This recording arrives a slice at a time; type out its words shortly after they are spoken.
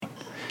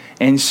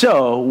And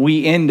so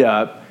we end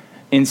up,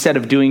 instead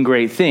of doing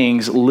great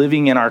things,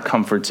 living in our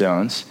comfort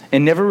zones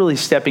and never really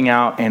stepping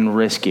out and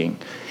risking.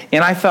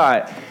 And I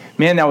thought,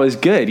 man, that was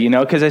good,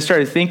 because I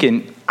started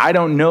thinking, I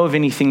don't know of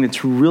anything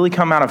that's really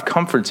come out of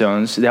comfort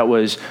zones that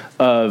was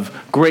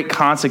of great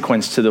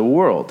consequence to the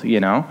world,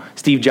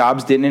 Steve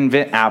Jobs didn't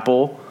invent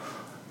Apple.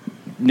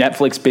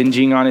 Netflix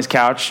binging on his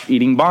couch,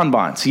 eating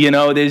bonbons.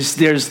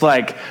 There's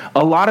like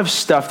a lot of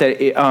stuff that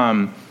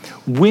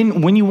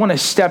when you want to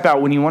step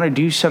out, when you want to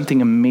do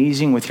something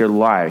amazing with your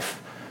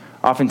life,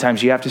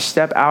 oftentimes you have to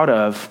step out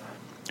of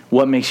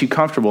what makes you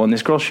comfortable. And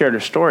this girl shared her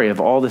story of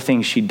all the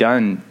things she'd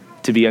done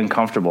to be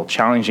uncomfortable,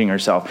 challenging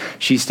herself.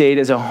 She stayed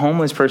as a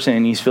homeless person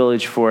in East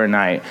Village for a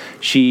night.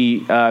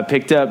 She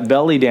picked up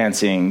belly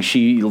dancing.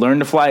 She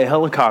learned to fly a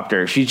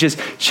helicopter. She's just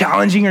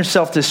challenging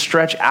herself to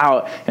stretch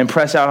out and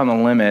press out on the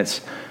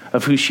limits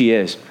of who she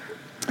is.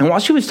 And while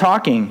she was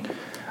talking,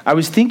 I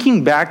was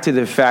thinking back to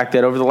the fact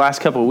that over the last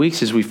couple of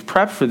weeks, as we've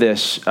prepped for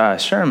this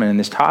sermon and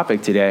this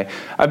topic today,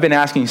 I've been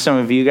asking some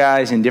of you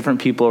guys and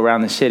different people around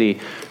the city,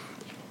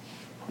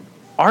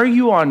 are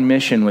you on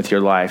mission with your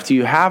life? Do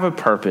you have a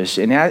purpose?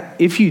 And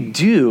if you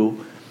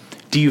do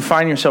you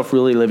find yourself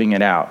really living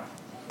it out?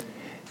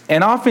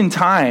 And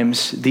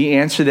oftentimes, the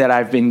answer that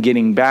I've been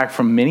getting back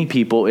from many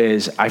people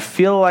is, I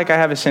feel like I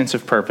have a sense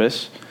of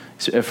purpose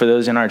for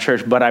those in our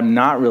church, but I'm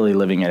not really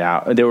living it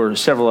out. There were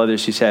several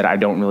others who said, I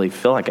don't really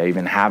feel like I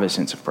even have a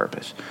sense of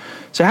purpose.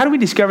 So how do we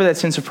discover that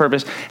sense of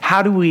purpose?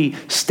 How do we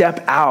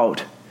step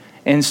out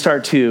and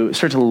start to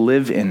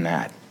live in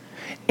that?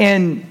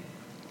 And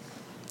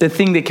the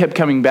thing that kept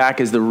coming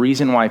back is the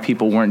reason why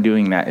people weren't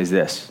doing that is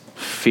this: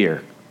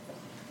 fear.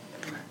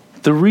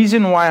 The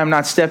reason why I'm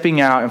not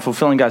stepping out and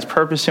fulfilling God's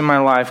purpose in my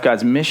life,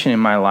 God's mission in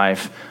my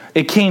life,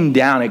 it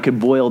could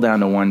boil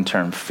down to one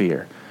term: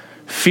 fear.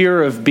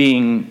 Fear of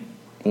being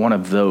one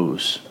of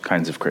those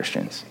kinds of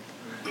Christians.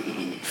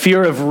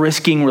 Fear of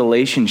risking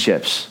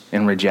relationships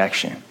and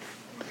rejection.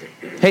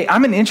 Hey,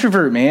 I'm an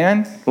introvert,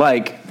 man.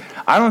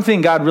 I don't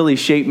think God really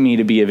shaped me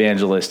to be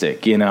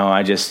evangelistic.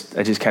 I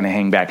just kind of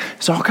hang back.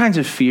 There's all kinds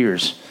of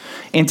fears.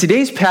 In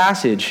today's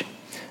passage,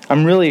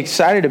 I'm really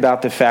excited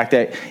about the fact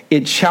that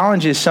it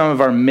challenges some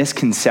of our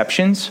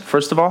misconceptions,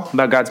 first of all,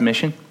 about God's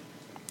mission.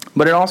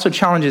 But it also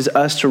challenges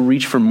us to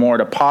reach for more,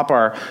 to pop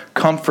our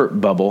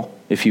comfort bubble,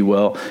 if you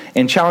will,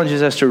 and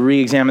challenges us to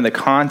re-examine the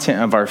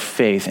content of our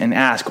faith and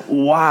ask,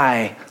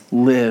 why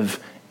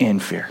live in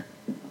fear?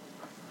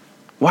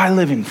 Why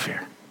live in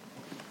fear?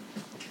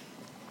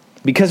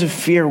 Because of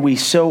fear, we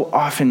so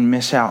often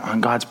miss out on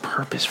God's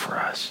purpose for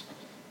us.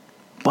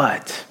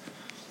 But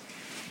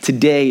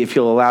today, if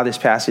you'll allow this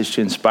passage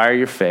to inspire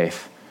your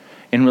faith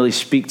and really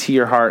speak to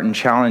your heart and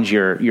challenge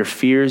your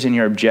fears and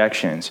your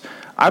objections,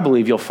 I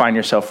believe you'll find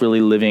yourself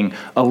really living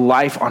a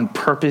life on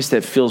purpose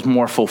that feels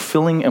more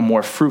fulfilling and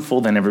more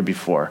fruitful than ever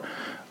before.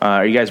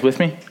 Are you guys with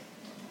me?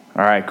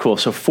 All right, cool.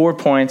 So 4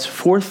 points,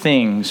 4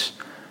 things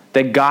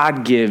that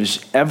God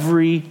gives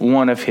every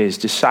one of his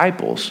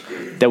disciples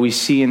that we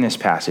see in this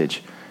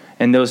passage.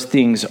 And those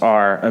things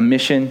are a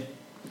mission,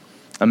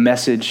 a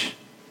message,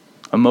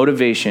 a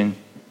motivation,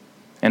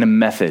 and a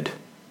method.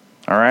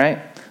 All right?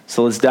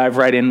 So let's dive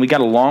right in. We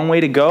got a long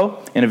way to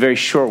go and a very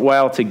short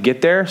while to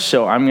get there.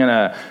 So I'm going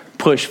to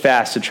push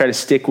fast, so try to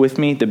stick with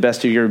me the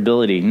best of your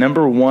ability.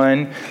 Number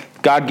 1,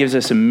 God gives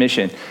us a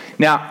mission.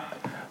 Now,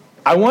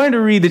 I wanted to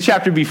read the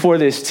chapter before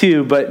this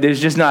too, but there's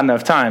just not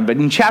enough time. But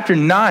in chapter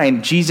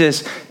 9,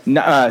 Jesus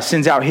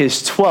sends out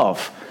his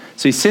 12.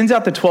 So he sends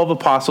out the 12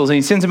 apostles, and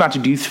he sends them out to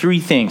do 3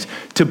 things: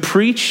 to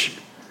preach,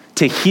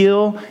 to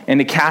heal, and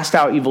to cast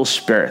out evil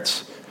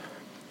spirits.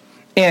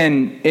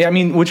 And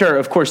which are,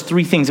 of course,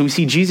 3 things that we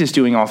see Jesus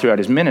doing all throughout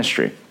his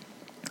ministry.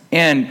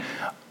 And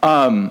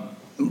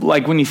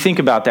when you think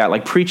about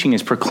that, preaching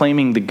is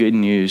proclaiming the good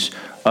news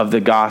of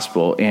the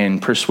gospel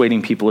and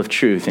persuading people of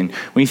truth. And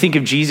when you think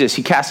of Jesus,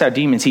 he cast out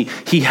demons.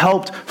 He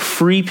helped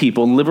free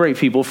people and liberate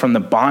people from the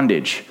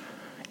bondage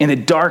and the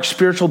dark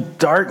spiritual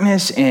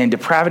darkness and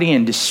depravity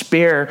and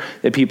despair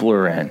that people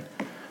are in.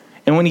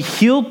 And when he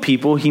healed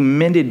people, he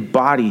mended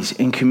bodies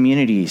and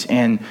communities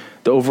and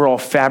the overall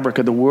fabric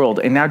of the world.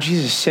 And now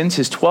Jesus sends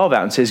his 12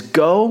 out and says,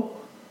 go,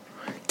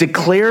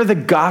 declare the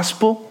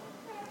gospel,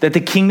 that the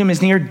kingdom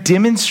is near.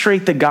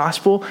 Demonstrate the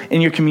gospel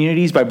in your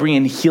communities by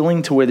bringing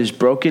healing to where there's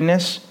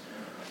brokenness.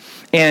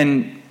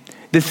 And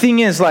the thing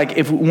is,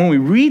 when we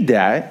read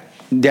that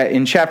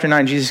in chapter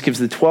 9, Jesus gives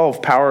the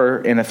 12 power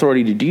and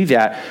authority to do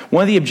that,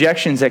 one of the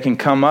objections that can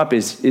come up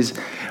is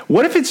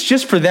what if it's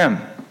just for them?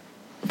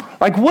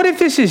 What if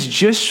this is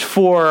just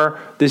for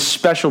the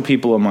special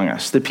people among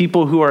us, the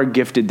people who are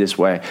gifted this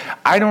way?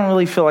 I don't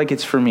really feel like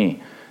it's for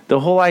me. The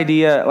whole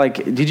idea,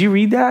 did you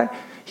read that?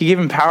 He gave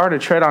him power to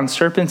tread on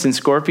serpents and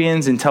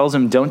scorpions and tells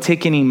him, don't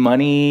take any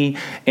money,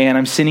 and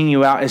I'm sending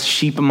you out as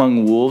sheep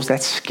among wolves.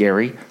 That's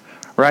scary,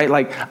 right?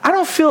 I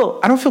don't feel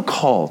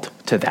called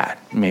to that,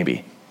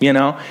 maybe,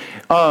 But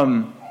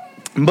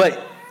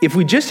if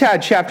we just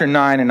had chapter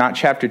 9 and not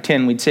chapter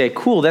 10, we'd say,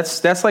 cool,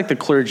 that's like the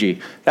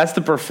clergy. That's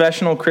the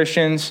professional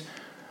Christians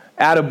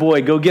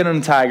attaboy, go get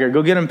him, Tiger,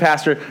 go get him,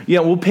 Pastor.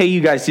 We'll pay you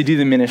guys to do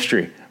the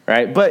ministry,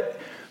 right? But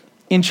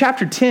in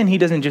chapter 10, he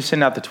doesn't just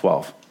send out the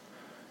 12.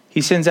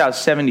 He sends out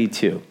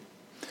 72.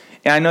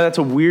 And I know that's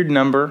a weird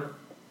number.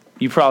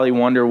 You probably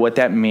wonder what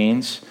that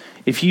means.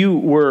 If you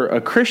were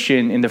a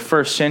Christian in the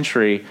first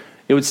century,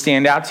 it would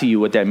stand out to you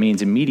what that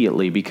means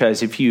immediately,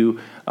 because if you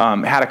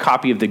had a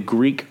copy of the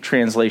Greek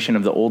translation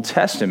of the Old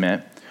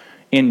Testament,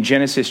 in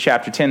Genesis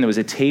chapter 10, there was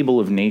a table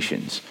of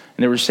nations,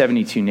 and there were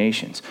 72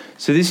 nations.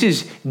 So this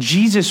is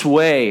Jesus'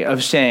 way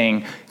of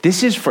saying,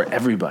 this is for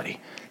everybody.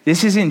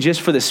 This isn't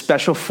just for the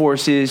special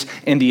forces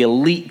and the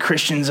elite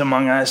Christians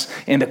among us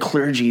and the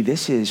clergy.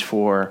 This is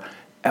for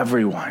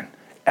everyone.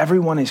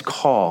 Everyone is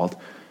called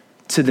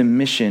to the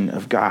mission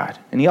of God.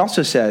 And he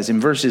also says in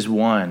verses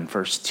 1,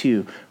 verse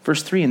 2,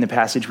 verse 3 in the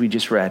passage we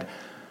just read,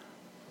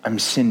 I'm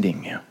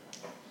sending you.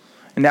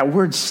 And that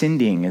word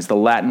sending is the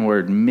Latin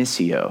word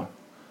missio,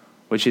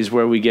 which is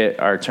where we get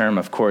our term,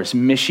 of course,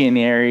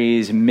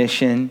 missionaries,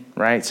 mission,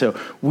 right? So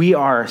we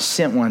are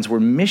sent ones.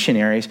 We're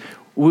missionaries.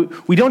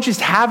 We don't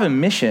just have a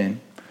mission.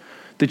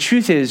 The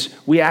truth is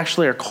we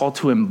actually are called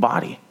to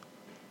embody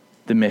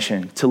the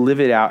mission, to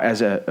live it out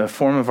as a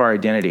form of our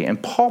identity.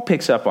 And Paul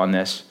picks up on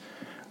this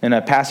in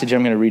a passage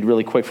I'm going to read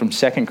really quick from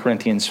 2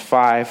 Corinthians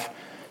 5,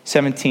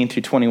 17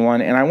 through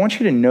 21. And I want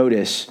you to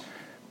notice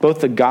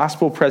both the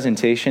gospel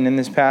presentation in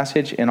this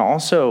passage and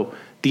also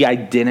the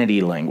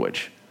identity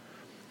language.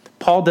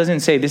 Paul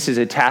doesn't say this is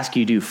a task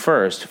you do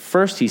first.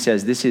 First, he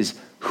says this is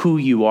who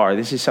you are.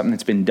 This is something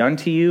that's been done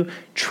to you,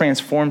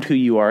 transformed who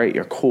you are at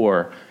your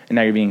core, and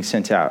now you're being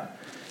sent out.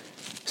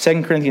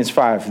 2 Corinthians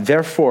 5,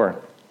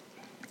 therefore,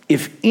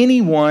 if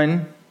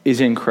anyone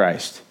is in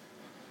Christ,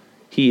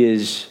 he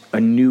is a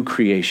new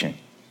creation.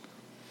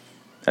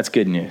 That's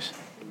good news.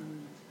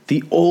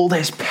 The old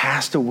has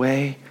passed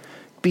away.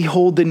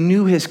 Behold, the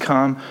new has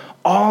come.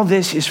 All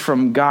this is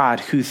from God,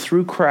 who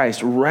through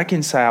Christ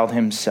reconciled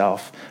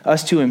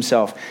us to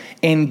himself,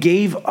 and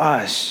gave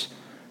us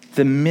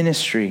the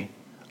ministry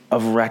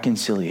of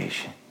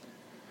reconciliation.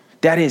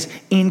 That is,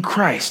 in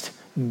Christ,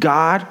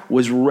 God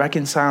was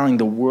reconciling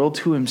the world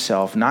to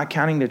himself, not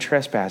counting the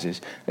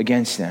trespasses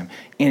against them,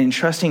 and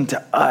entrusting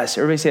to us.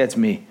 Everybody say that's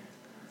me.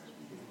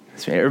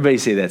 Everybody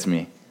say that's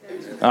me.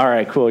 All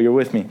right, cool. You're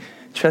with me.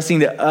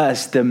 Trusting to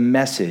us the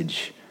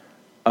message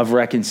of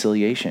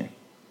reconciliation.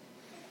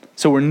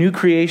 So we're new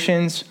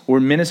creations.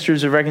 We're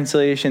ministers of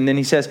reconciliation. Then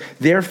he says,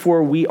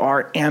 therefore we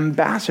are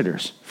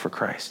ambassadors for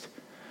Christ.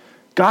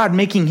 God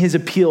making his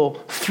appeal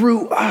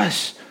through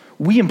us.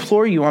 We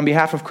implore you on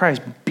behalf of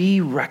Christ,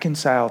 be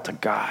reconciled to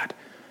God.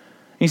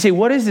 And you say,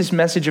 what is this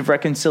message of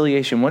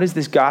reconciliation? What is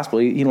this gospel?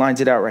 He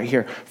lines it out right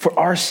here. For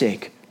our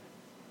sake,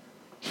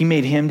 he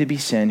made him to be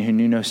sin who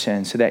knew no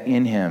sin, so that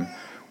in him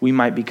we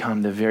might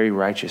become the very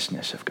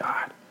righteousness of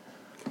God.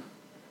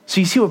 So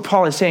you see what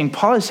Paul is saying?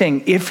 Paul is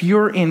saying, if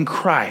you're in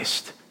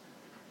Christ,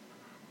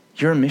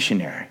 you're a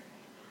missionary.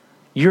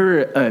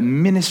 You're a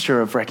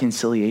minister of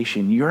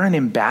reconciliation. You're an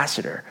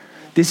ambassador.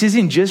 This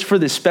isn't just for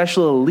the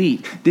special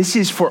elite. This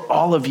is for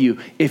all of you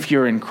if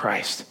you're in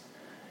Christ.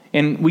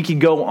 And we could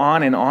go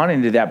on and on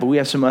into that, but we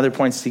have some other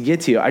points to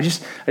get to. I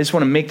just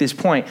want to make this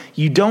point.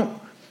 You don't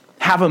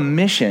have a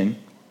mission.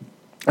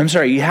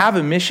 You have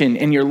a mission,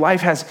 and your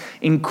life has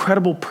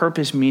incredible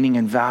purpose, meaning,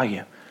 and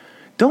value.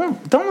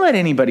 Don't let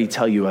anybody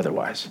tell you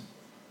otherwise.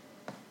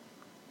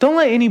 Don't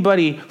let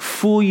anybody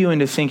fool you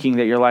into thinking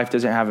that your life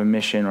doesn't have a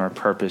mission or a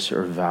purpose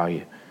or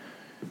value.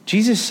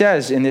 Jesus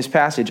says in this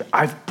passage,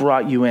 I've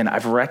brought you in.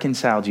 I've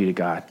reconciled you to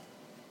God.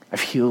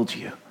 I've healed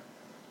you.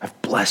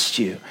 I've blessed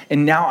you.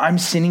 And now I'm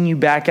sending you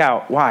back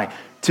out. Why?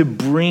 To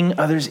bring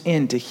others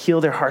in, to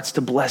heal their hearts,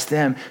 to bless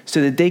them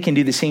so that they can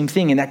do the same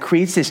thing. And that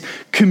creates this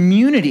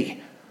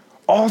community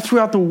all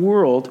throughout the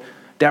world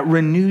that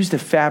renews the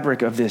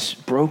fabric of this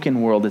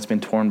broken world that's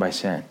been torn by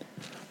sin.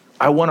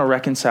 I want to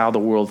reconcile the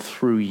world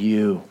through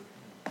you.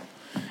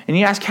 And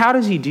you ask, how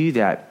does he do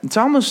that? It's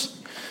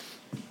almost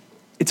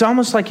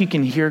like you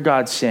can hear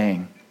God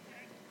saying,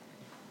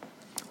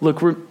 look,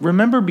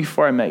 remember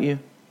before I met you?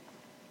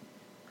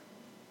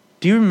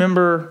 Do you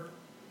remember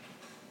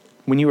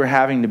when you were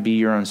having to be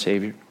your own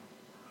savior?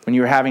 When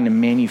you were having to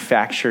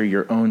manufacture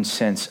your own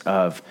sense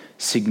of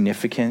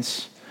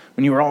significance?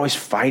 When you were always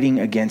fighting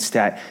against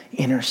that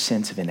inner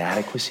sense of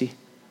inadequacy?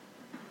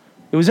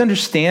 It was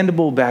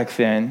understandable back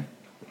then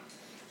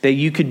that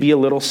you could be a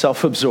little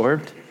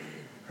self-absorbed,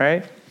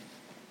 right?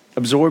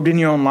 Absorbed in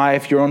your own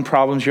life, your own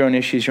problems, your own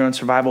issues, your own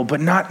survival,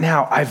 but not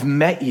now. I've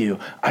met you.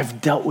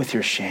 I've dealt with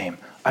your shame.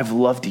 I've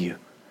loved you.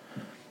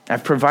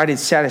 I've provided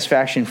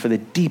satisfaction for the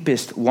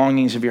deepest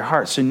longings of your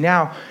heart. So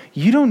now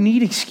you don't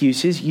need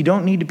excuses. You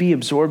don't need to be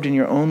absorbed in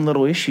your own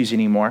little issues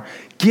anymore.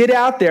 Get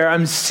out there.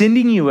 I'm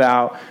sending you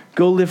out.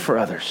 Go live for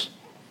others.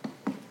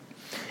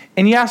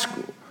 And you ask,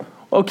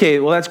 okay,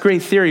 well, that's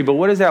great theory, but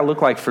what does that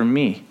look like for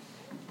me?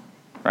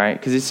 Right?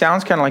 Because it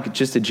sounds kind of like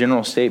just a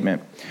general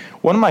statement.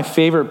 One of my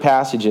favorite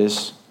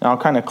passages, and I'll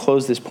kind of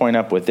close this point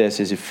up with this,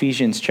 is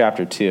Ephesians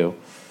chapter 2.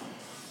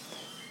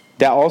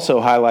 That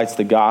also highlights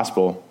the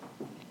gospel,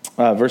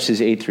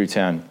 verses 8 through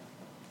 10.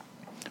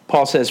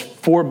 Paul says,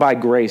 "For by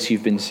grace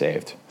you've been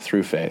saved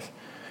through faith.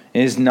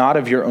 It is not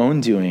of your own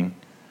doing.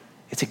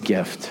 It's a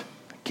gift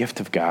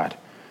of God,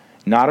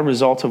 not a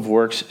result of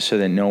works, so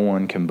that no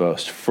one can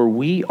boast. For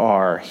we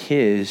are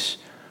his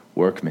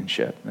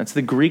workmanship." That's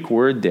the Greek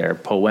word there,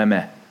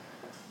 poeme,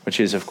 which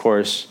is, of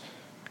course,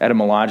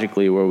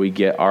 etymologically where we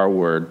get our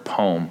word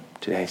poem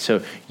today.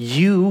 So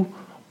you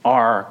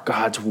are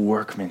God's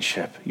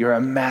workmanship. You're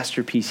a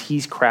masterpiece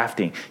he's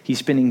crafting. He's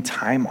spending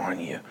time on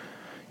you.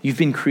 You've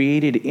been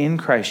created in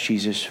Christ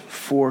Jesus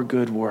for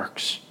good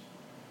works,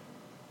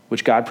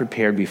 which God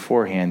prepared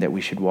beforehand that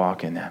we should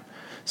walk in them.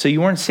 So you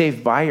weren't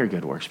saved by your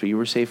good works, but you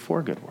were saved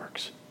for good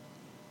works.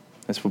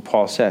 That's what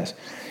Paul says.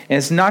 And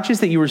it's not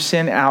just that you were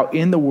sent out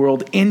in the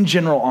world in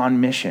general on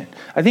mission.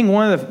 I think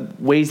one of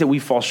the ways that we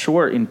fall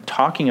short in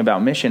talking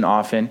about mission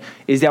often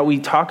is that we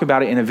talk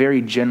about it in a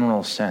very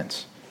general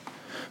sense.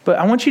 But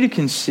I want you to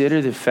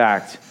consider the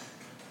fact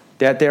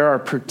that there are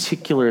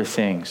particular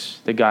things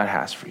that God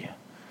has for you.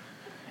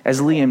 As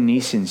Liam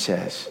Neeson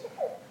says,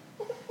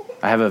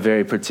 I have a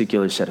very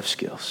particular set of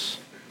skills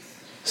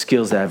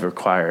that I've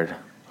acquired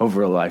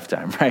over a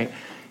lifetime, right?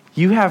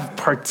 You have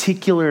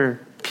particular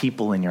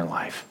people in your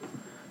life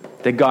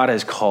that God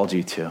has called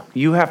you to.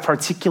 You have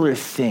particular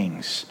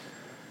things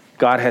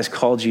God has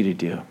called you to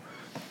do.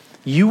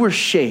 You were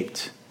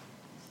shaped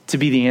to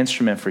be the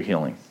instrument for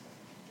healing.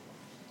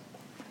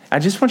 I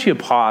just want you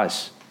to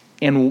pause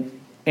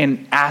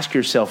and ask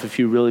yourself if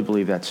you really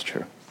believe that's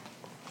true.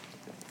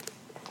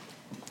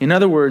 In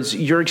other words,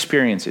 your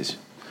experiences,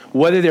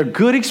 whether they're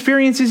good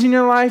experiences in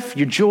your life,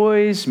 your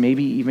joys,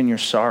 maybe even your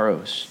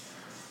sorrows,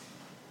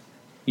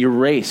 your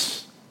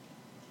race,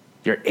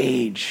 your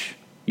age,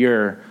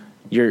 your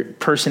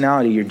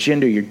personality, your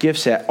gender, your gift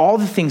set, all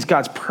the things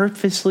God's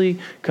purposely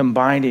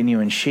combined in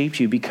you and shaped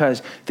you,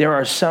 because there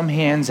are some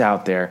hands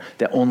out there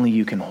that only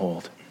you can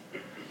hold.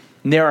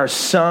 And there are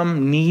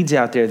some needs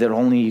out there that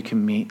only you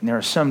can meet. And there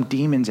are some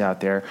demons out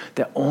there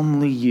that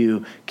only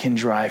you can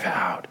drive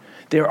out.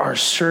 There are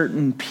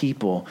certain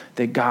people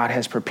that God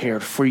has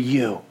prepared for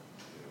you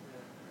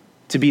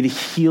to be the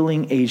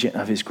healing agent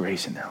of his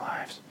grace in their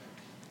lives.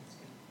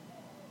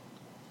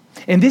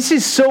 And this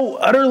is so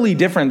utterly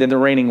different than the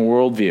reigning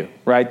worldview,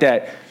 right?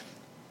 That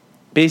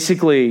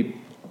basically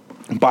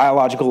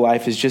biological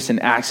life is just an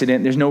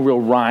accident. There's no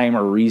real rhyme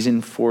or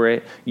reason for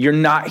it. You're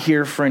not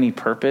here for any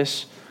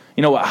purpose.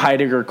 You know what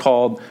Heidegger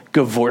called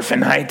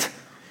Geworfenheit?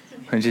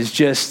 Which is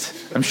just,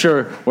 I'm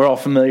sure we're all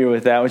familiar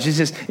with that, which is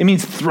just, it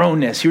means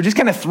thrownness. You're just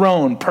kind of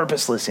thrown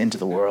purposeless into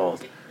the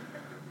world,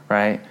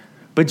 right?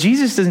 But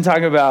Jesus doesn't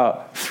talk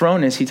about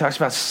thrownness. He talks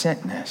about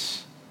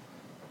sentness.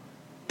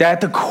 That at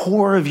the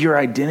core of your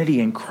identity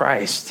in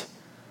Christ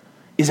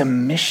is a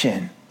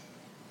mission,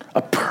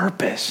 a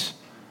purpose,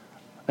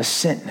 a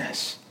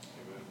sentness.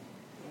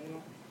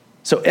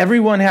 So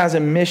everyone has a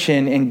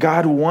mission, and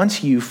God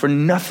wants you for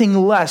nothing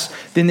less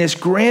than this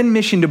grand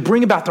mission to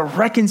bring about the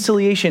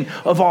reconciliation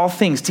of all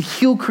things, to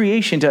heal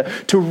creation,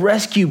 to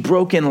rescue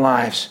broken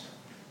lives.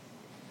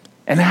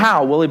 And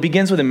how? Well, it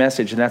begins with a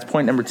message, and that's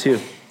point number 2.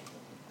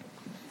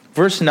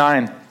 Verse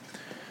 9,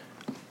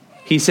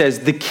 he says,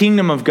 the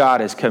kingdom of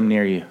God has come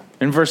near you.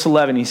 In verse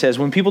 11, he says,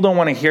 when people don't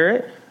want to hear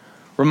it,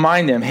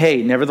 remind them,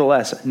 hey,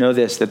 nevertheless, know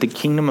this, that the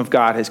kingdom of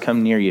God has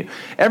come near you.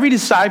 Every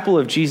disciple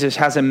of Jesus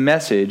has a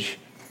message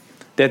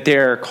that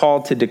they're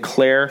called to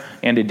declare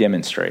and to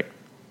demonstrate.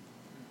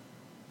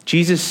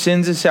 Jesus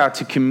sends us out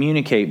to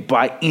communicate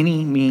by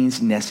any means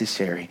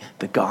necessary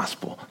the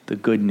gospel, the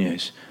good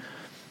news.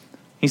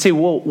 You say,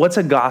 well, what's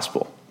a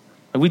gospel?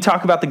 We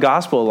talk about the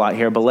gospel a lot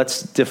here, but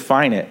let's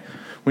define it.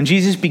 When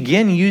Jesus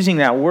began using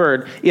that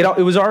word, it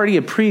was already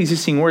a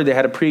pre-existing word that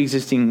had a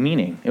pre-existing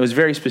meaning. It was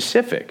very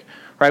specific,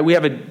 right? We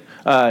have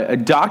a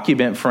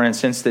document, for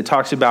instance, that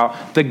talks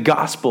about the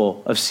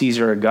gospel of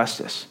Caesar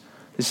Augustus.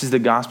 This is the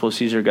gospel of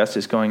Caesar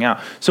Augustus going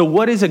out. So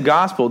what is a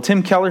gospel?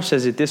 Tim Keller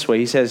says it this way.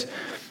 He says,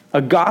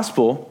 a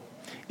gospel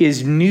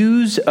is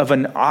news of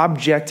an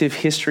objective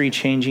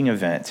history-changing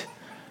event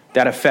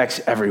that affects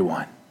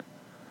everyone.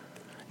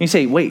 And you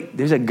say, wait,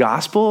 there's a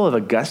gospel of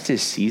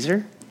Augustus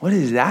Caesar? What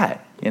is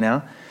that?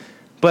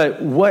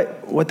 But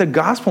what the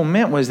gospel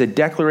meant was the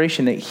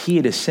declaration that he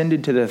had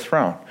ascended to the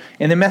throne.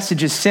 And the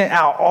message is sent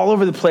out all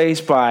over the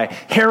place by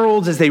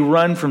heralds as they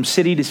run from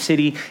city to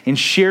city and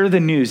share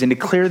the news and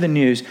declare the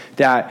news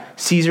that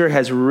Caesar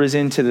has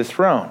risen to the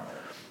throne.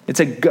 It's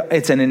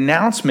an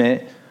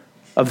announcement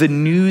of the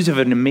news of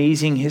an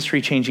amazing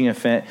history-changing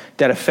event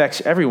that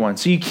affects everyone.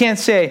 So you can't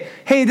say,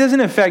 hey, it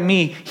doesn't affect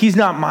me. He's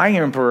not my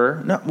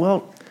emperor. No,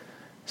 well,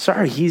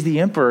 sorry, he's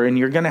the emperor, and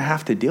you're going to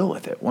have to deal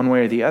with it one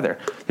way or the other.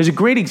 There's a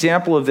great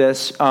example of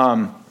this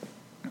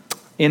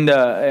in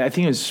I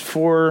think it was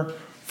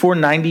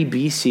 490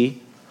 BC,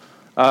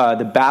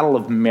 the Battle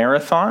of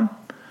Marathon,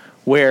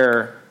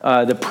 where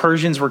the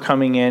Persians were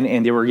coming in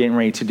and they were getting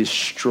ready to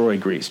destroy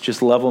Greece,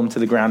 just level them to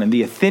the ground. And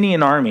the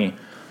Athenian army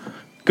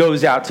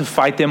goes out to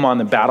fight them on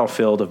the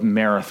battlefield of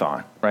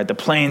Marathon, right? The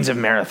plains of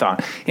Marathon.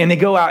 And they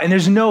go out, and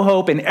there's no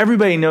hope, and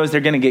everybody knows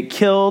they're going to get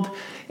killed.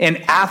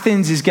 and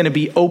Athens is going to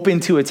be open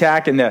to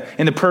attack, and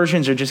the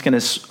Persians are just going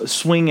to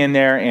swing in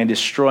there and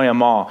destroy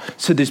them all.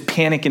 So there's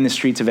panic in the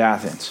streets of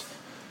Athens,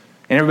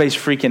 and everybody's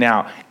freaking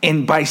out.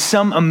 And by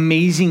some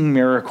amazing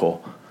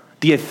miracle,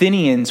 the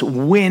Athenians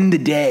win the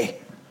day,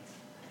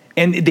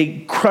 and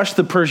they crush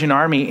the Persian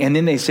army, and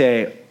then they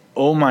say,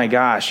 oh my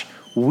gosh,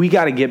 we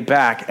got to get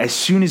back as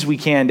soon as we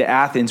can to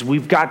Athens.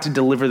 We've got to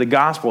deliver the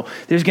gospel.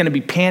 There's going to be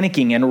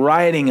panicking and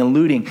rioting and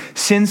looting.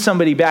 Send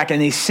somebody back.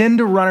 And they send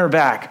a runner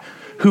back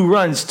who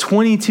runs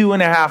 22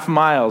 and a half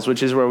miles,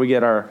 which is where we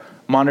get our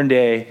modern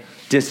day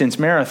distance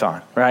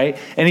marathon, right?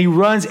 And he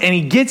runs and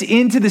he gets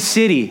into the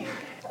city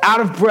out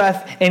of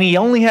breath, and he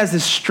only has the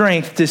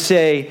strength to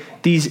say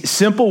these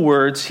simple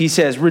words. He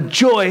says,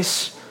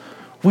 rejoice,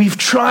 we've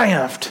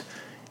triumphed.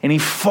 And he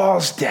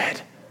falls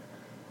dead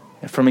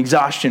from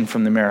exhaustion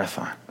from the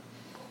marathon.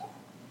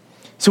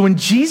 So when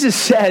Jesus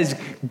says,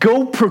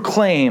 go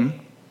proclaim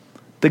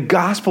the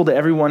gospel to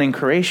everyone in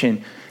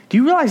creation, do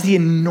you realize the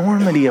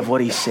enormity of what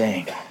he's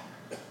saying?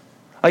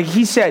 Like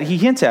he said, he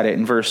hints at it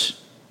in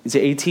verse, is it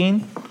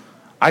 18?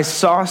 I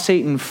saw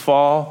Satan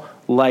fall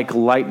like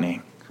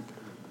lightning.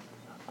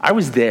 I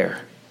was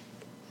there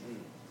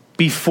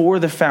before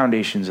the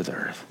foundations of the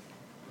earth.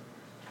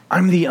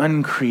 I'm the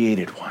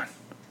uncreated one.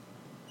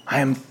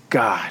 I am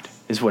God,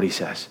 is what he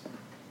says.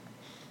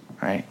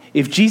 Right?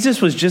 If Jesus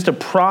was just a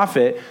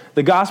prophet,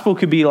 the gospel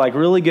could be like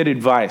really good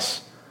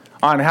advice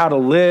on how to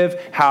live,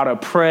 how to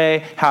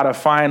pray, how to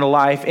find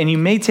life. And you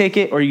may take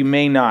it or you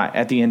may not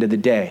at the end of the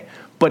day.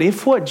 But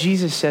if what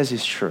Jesus says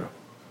is true,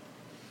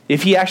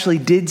 if he actually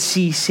did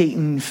see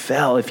Satan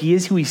fell, if he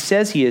is who he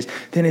says he is,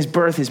 then his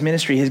birth, his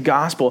ministry, his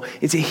gospel,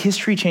 it's a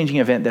history-changing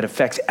event that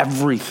affects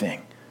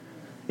everything.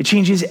 It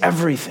changes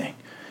everything.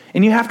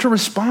 And you have to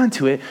respond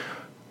to it,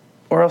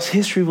 or else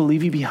history will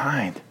leave you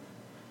behind.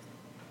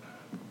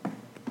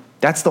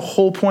 That's the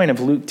whole point of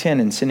Luke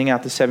 10 and sending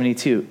out the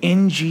 72.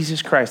 In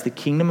Jesus Christ, the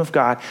kingdom of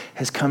God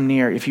has come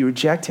near. If you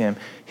reject him,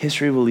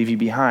 history will leave you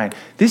behind.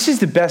 This is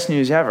the best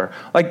news ever.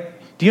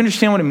 Like, do you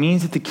understand what it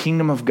means that the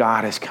kingdom of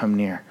God has come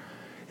near?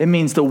 It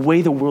means the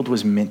way the world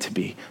was meant to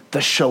be,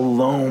 the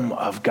shalom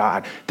of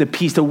God, the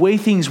peace, the way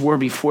things were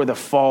before the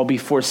fall,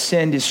 before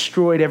sin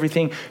destroyed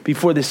everything,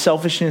 before the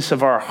selfishness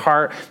of our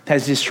heart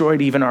has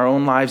destroyed even our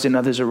own lives and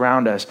others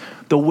around us.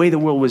 The way the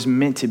world was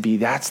meant to be,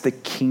 that's the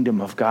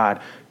kingdom of God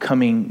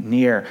coming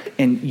near.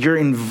 And you're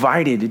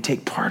invited to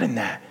take part in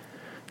that,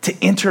 to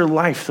enter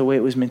life the way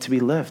it was meant to be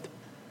lived,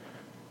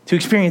 to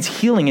experience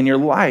healing in your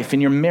life,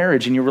 in your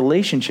marriage, in your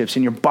relationships,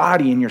 in your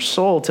body, in your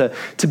soul,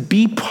 to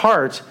be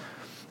part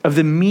of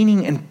the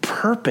meaning and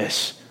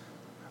purpose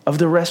of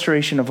the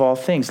restoration of all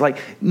things. Like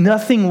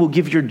nothing will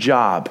give your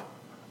job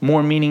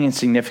more meaning and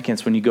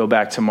significance when you go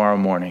back tomorrow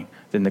morning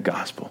than the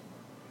gospel.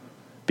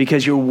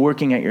 Because you're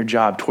working at your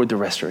job toward the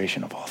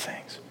restoration of all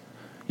things.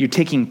 You're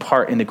taking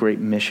part in the great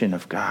mission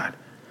of God.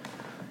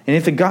 And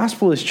if the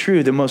gospel is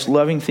true, the most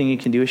loving thing you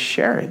can do is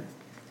share it.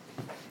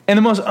 And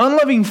the most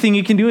unloving thing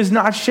you can do is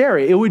not share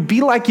it. It would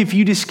be like if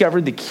you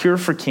discovered the cure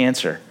for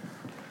cancer,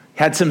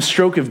 had some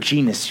stroke of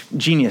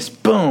genius,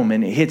 boom,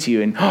 and it hits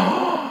you. And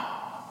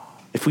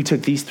if we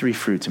took these three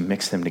fruits and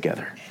mixed them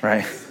together,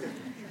 right?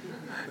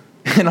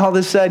 And all of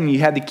a sudden you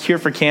had the cure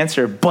for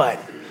cancer, but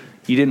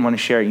you didn't want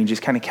to share it. You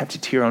just kind of kept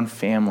it to your own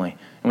family.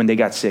 And when they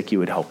got sick, you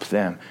would help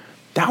them.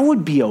 That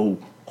would be a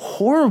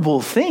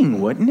horrible thing,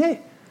 wouldn't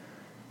it?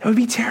 That would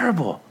be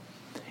terrible.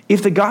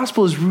 If the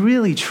gospel is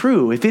really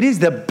true, if it is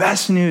the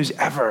best news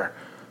ever,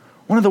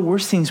 one of the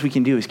worst things we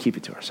can do is keep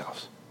it to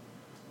ourselves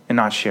and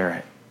not share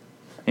it.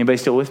 Anybody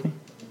still with me?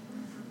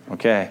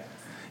 Okay.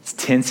 It's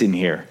tense in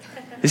here.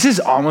 This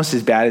is almost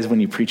as bad as when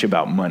you preach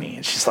about money.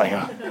 It's just like,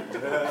 oh.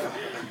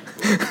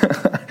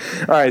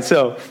 All right,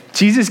 so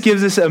Jesus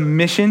gives us a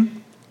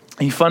mission.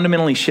 He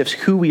fundamentally shifts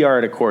who we are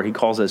at a core. He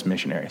calls us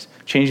missionaries,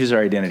 changes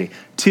our identity.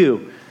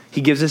 2, he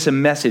gives us a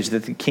message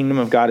that the kingdom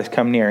of God has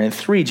come near. And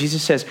 3,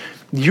 Jesus says,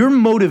 your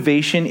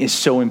motivation is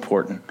so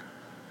important.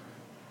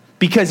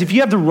 Because if you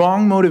have the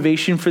wrong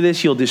motivation for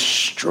this, you'll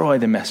destroy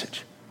the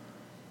message.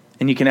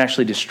 And you can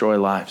actually destroy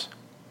lives.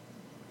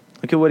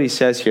 Look at what he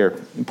says here.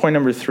 Point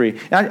number 3.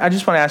 I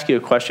just want to ask you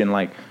a question.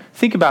 Like,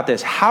 think about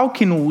this. How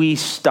can we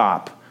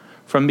stop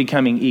from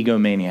becoming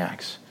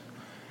egomaniacs?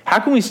 How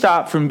can we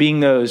stop from being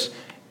those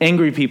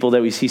angry people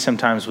that we see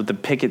sometimes with the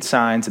picket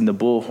signs and the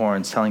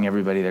bullhorns telling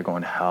everybody they're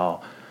going to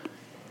hell?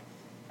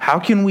 How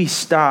can we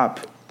stop?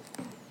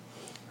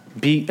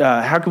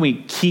 How can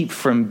we keep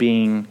from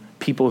being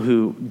people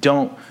who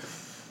don't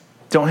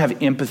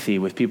have empathy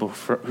with people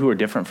who are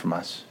different from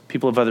us?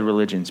 People of other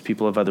religions,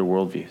 people of other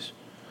worldviews.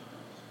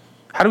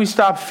 How do we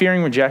stop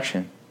fearing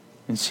rejection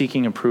and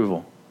seeking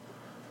approval?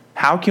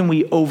 How can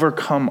we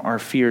overcome our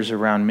fears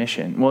around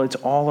mission? Well, it's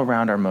all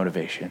around our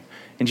motivation.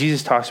 And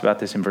Jesus talks about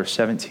this in verse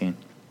 17.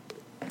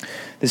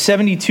 The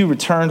 72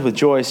 returned with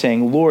joy,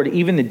 saying, Lord,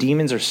 even the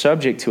demons are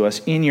subject to us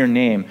in your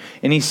name.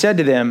 And he said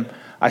to them,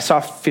 I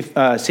saw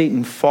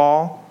Satan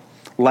fall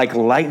like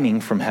lightning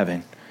from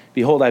heaven.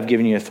 Behold, I've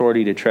given you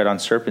authority to tread on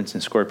serpents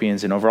and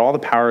scorpions and over all the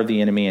power of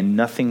the enemy, and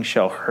nothing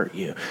shall hurt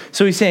you.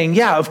 So he's saying,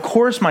 yeah, of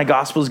course my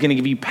gospel is going to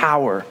give you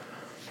power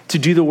to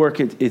do the work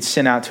it's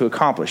sent out to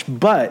accomplish.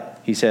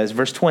 But, he says,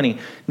 verse 20,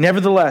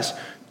 nevertheless,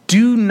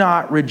 do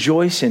not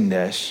rejoice in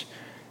this,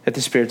 that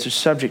the spirits are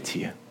subject to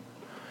you.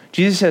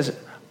 Jesus says,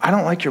 I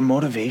don't like your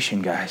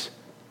motivation, guys.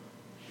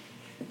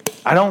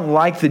 I don't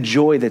like the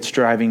joy that's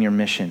driving your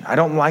mission. I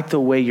don't like the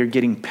way you're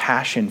getting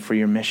passion for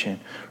your mission.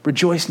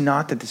 Rejoice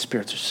not that the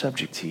spirits are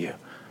subject to you,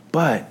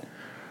 but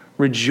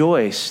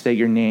rejoice that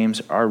your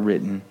names are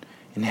written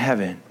in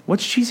heaven.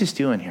 What's Jesus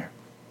doing here?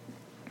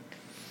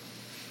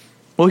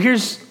 Well,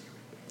 here's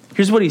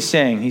what he's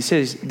saying. He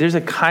says there's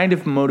a kind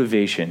of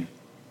motivation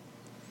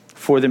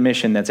for the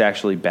mission that's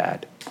actually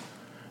bad.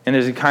 And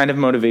there's a kind of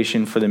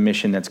motivation for the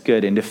mission that's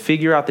good. And to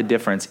figure out the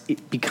difference,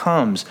 it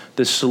becomes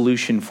the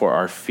solution for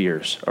our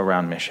fears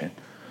around mission.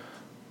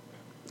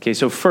 Okay,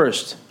 so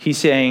first, he's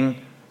saying,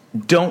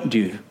 don't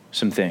do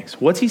some things.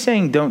 What's he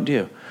saying don't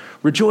do?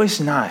 Rejoice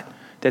not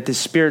that the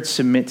spirits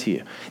submit to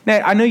you.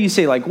 Now, I know you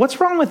say, like, what's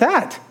wrong with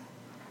that?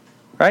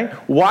 Right?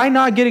 Why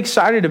not get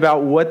excited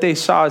about what they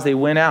saw as they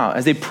went out,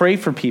 as they pray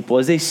for people,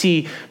 as they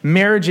see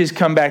marriages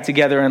come back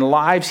together and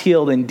lives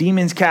healed and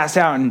demons cast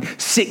out and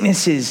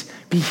sicknesses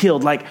be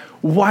healed? Like,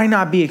 why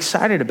not be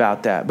excited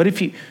about that? But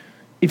if you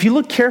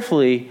look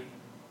carefully,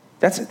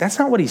 that's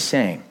not what he's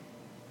saying,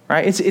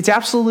 right? It's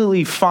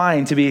absolutely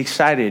fine to be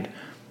excited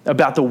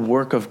about the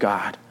work of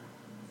God.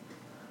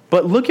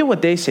 But look at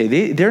what they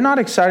say. They're not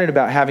excited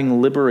about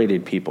having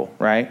liberated people,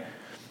 right?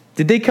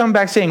 Did they come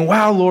back saying,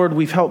 wow, Lord,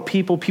 we've helped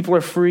people. People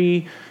are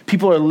free.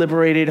 People are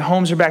liberated.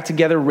 Homes are back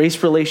together.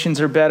 Race relations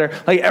are better.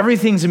 Like,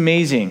 everything's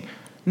amazing.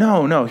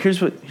 No.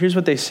 Here's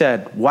what they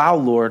said. Wow,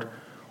 Lord,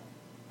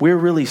 we're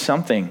really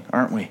something,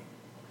 aren't we?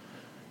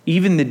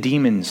 Even the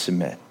demons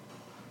submit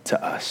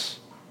to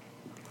us.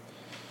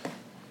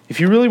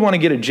 If you really want to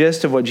get a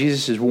gist of what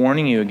Jesus is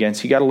warning you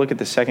against, you got to look at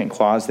the second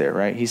clause there,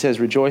 right? He says,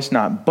 rejoice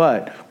not,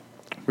 but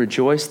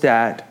rejoice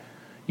that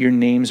your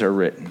names are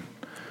written.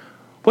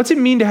 What's it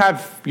mean to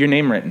have your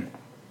name written?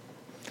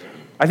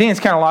 I think it's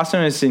kind of lost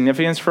in its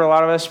significance for a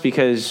lot of us,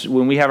 because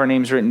when we have our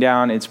names written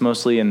down, it's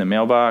mostly in the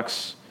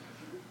mailbox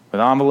with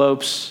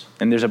envelopes,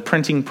 and there's a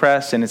printing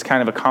press, and it's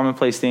kind of a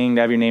commonplace thing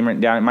to have your name written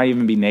down. It might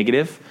even be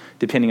negative,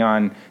 depending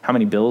on how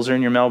many bills are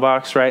in your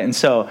mailbox, right? And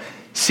so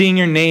seeing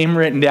your name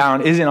written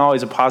down isn't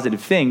always a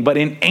positive thing. But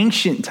in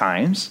ancient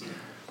times,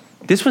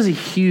 this was a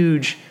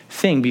huge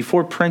thing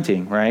before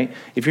printing, right?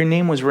 If your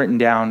name was written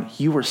down,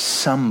 you were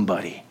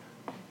somebody.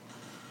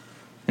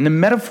 And the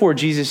metaphor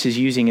Jesus is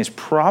using is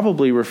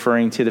probably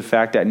referring to the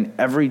fact that in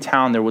every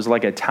town there was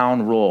like a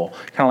town roll,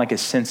 kind of like a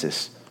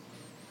census.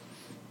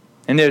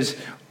 And there's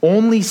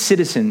only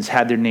citizens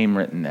had their name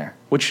written there,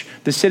 which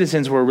the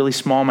citizens were a really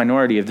small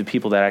minority of the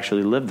people that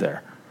actually lived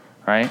there,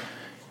 right?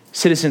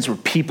 Citizens were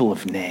people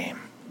of name,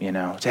 you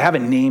know. To have a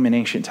name in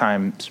ancient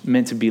times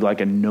meant to be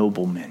like a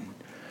nobleman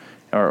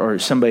or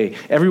somebody.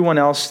 Everyone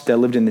else that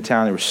lived in the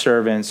town, there were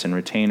servants and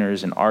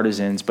retainers and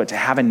artisans, but to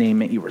have a name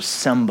meant you were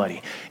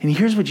somebody. And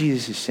here's what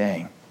Jesus is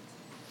saying.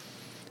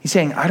 He's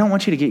saying, I don't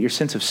want you to get your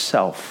sense of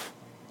self,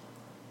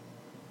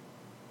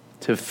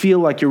 to feel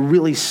like you're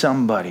really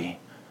somebody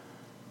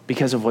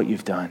because of what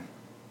you've done,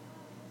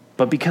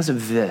 but because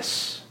of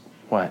this.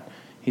 What?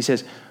 He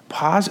says,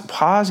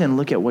 pause and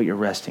look at what you're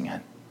resting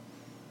in.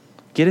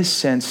 Get a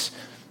sense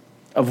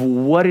of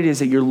what it is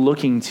that you're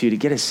looking to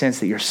get a sense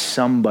that you're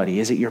somebody.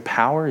 Is it your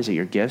power? Is it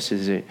your gifts?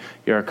 Is it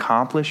your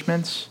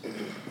accomplishments?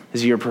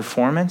 Is it your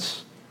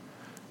performance?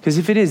 Because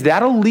if it is,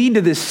 that'll lead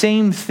to the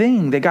same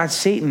thing that got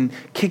Satan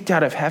kicked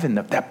out of heaven,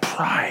 that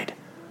pride.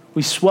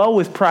 We swell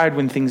with pride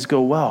when things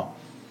go well.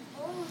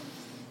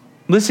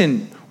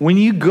 Listen, when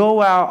you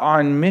go out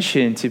on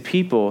mission to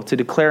people to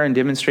declare and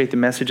demonstrate the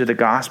message of the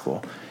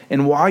gospel,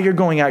 and while you're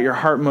going out, your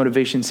heart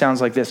motivation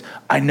sounds like this: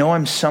 I know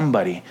I'm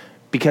somebody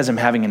because I'm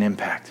having an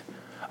impact.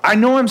 I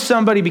know I'm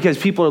somebody because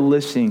people are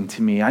listening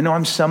to me. I know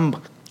I'm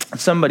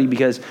somebody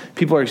because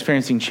people are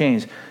experiencing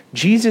change.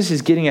 Jesus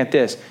is getting at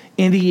this.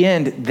 In the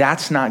end,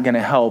 that's not going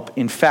to help.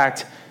 In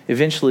fact,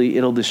 eventually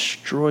it'll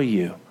destroy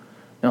you.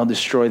 It'll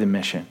destroy the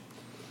mission.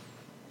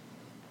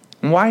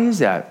 And why is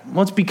that?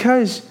 Well, it's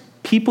because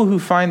people who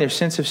find their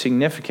sense of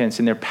significance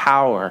and their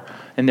power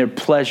and their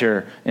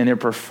pleasure and their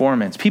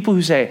performance, people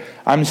who say,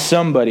 I'm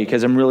somebody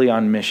because I'm really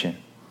on mission.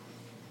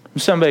 I'm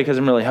somebody because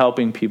I'm really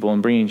helping people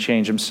and bringing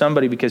change. I'm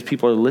somebody because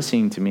people are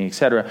listening to me,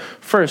 etc.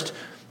 First,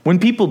 when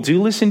people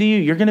do listen to you,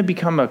 you're going to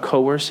become a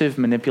coercive,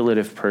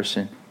 manipulative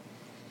person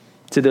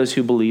to those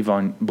who believe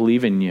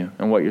in you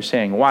and what you're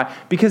saying. Why?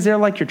 Because they're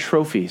like your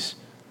trophies.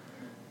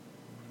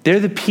 They're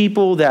the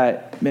people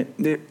they're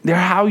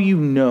how you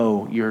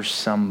know you're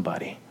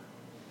somebody.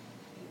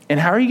 And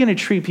how are you going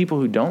to treat people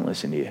who don't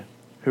listen to you,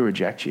 who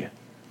reject you?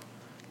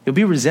 You'll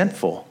be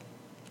resentful,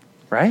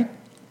 right?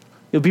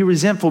 You'll be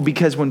resentful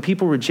because when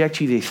people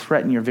reject you, they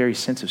threaten your very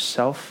sense of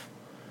self,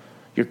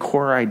 your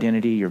core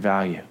identity, your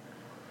value.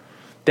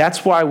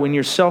 That's why when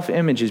your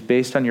self-image is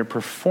based on your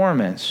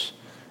performance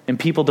and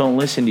people don't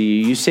listen to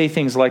you, you say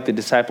things like the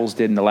disciples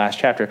did in the last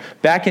chapter.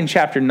 Back in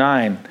chapter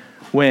 9,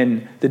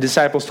 when the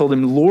disciples told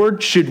him,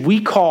 Lord, should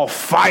we call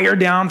fire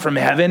down from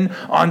heaven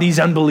on these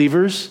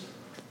unbelievers?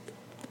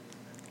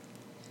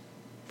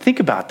 Think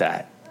about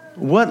that.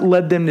 What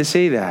led them to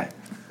say that?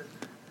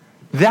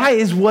 That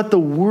is what the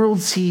world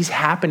sees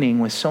happening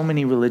with so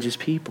many religious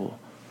people.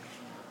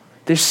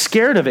 They're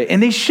scared of it,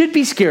 and they should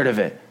be scared of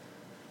it.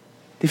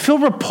 They feel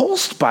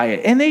repulsed by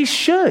it, and they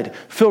should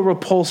feel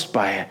repulsed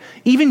by it.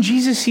 Even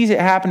Jesus sees it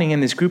happening in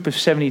this group of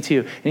 72,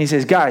 and he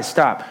says, guys,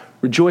 stop.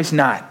 Rejoice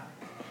not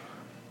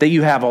that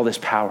you have all this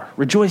power.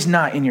 Rejoice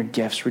not in your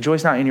gifts.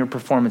 Rejoice not in your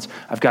performance.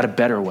 I've got a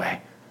better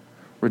way.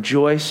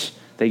 Rejoice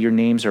that your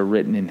names are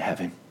written in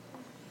heaven.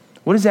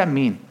 What does that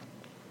mean?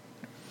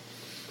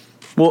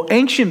 Well,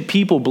 ancient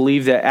people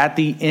believed that at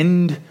the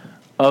end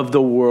of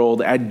the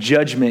world, at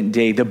Judgment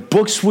Day, the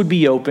books would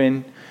be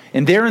open,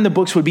 and there in the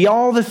books would be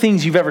all the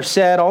things you've ever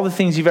said, all the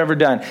things you've ever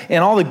done,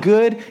 and all the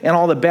good and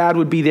all the bad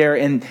would be there.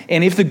 And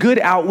if the good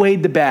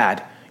outweighed the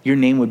bad, your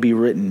name would be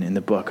written in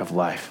the book of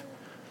life.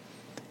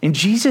 And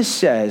Jesus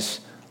says,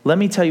 let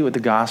me tell you what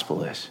the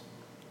gospel is.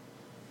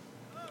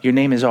 Your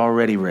name is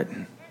already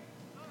written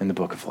in the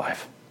book of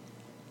life.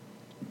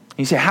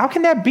 You say, how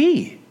can that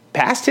be?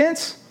 Past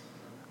tense?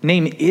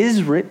 Name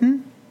is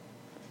written?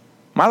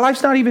 My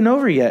life's not even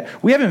over yet.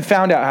 We haven't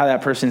found out how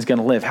that person's going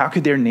to live. How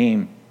could their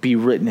name be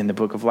written in the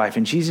book of life?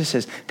 And Jesus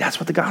says, that's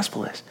what the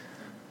gospel is.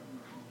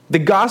 The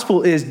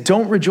gospel is,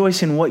 don't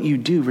rejoice in what you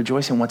do.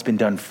 Rejoice in what's been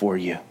done for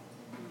you.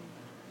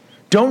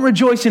 Don't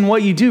rejoice in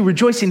what you do.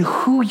 Rejoice in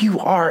who you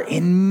are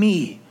in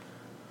me.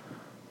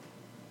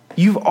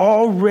 You've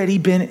already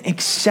been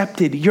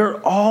accepted.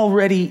 You're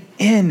already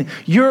in.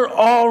 You're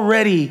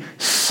already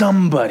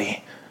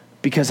somebody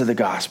because of the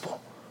gospel.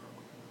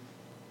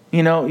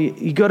 You know,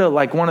 you go to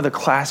like one of the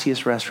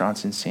classiest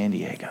restaurants in San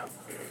Diego.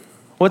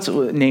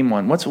 Name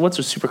one. What's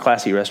a super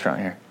classy restaurant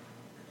here?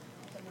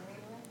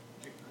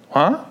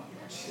 Huh?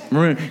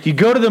 Maroon. You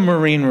go to the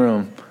Marine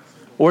Room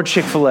or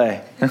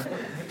Chick-fil-A.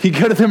 You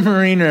go to the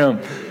Marine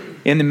Room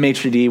and the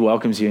maitre d'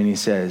 welcomes you and he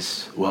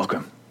says,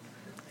 welcome.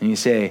 And you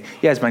say,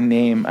 yeah, it's my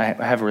name. I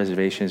have a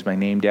reservation. Is my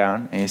name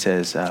down? And he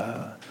says,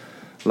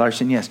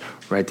 Larson, yes.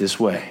 Right this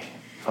way.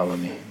 Follow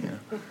me. You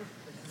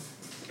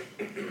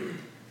know.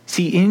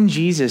 See, in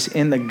Jesus,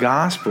 in the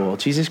gospel,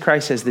 Jesus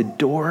Christ says the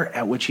door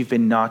at which you've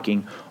been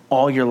knocking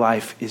all your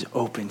life is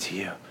open to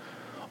you.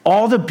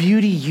 All the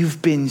beauty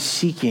you've been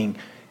seeking,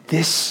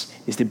 this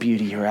is the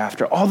beauty you're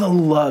after. All the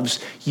loves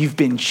you've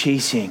been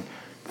chasing,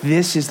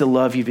 this is the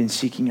love you've been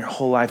seeking your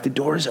whole life. The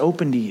door is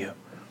open to you.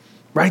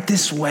 Right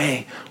this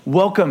way.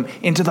 Welcome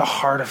into the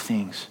heart of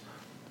things.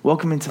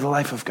 Welcome into the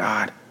life of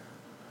God.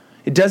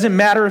 It doesn't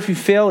matter if you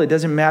fail. It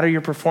doesn't matter your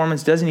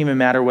performance. It doesn't even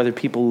matter whether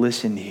people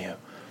listen to you.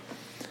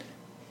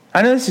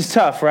 I know this is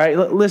tough, right?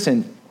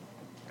 Listen,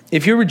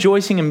 if you're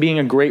rejoicing in being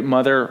a great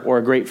mother or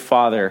a great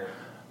father,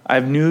 I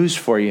have news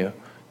for you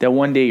that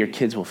one day your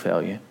kids will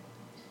fail you.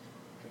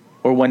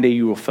 Or one day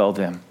you will fail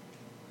them.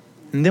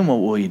 And then what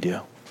will you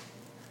do?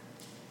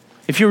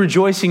 If you're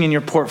rejoicing in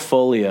your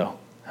portfolio,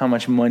 how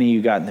much money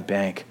you got in the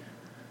bank,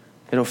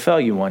 it'll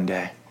fail you one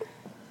day.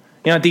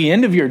 You know, at the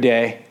end of your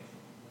day,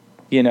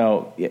 you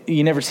know,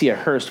 you never see a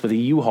hearse with a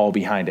U-Haul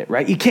behind it,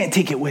 right? You can't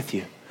take it with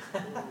you.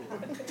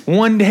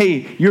 One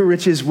day your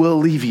riches will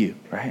leave you,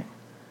 right?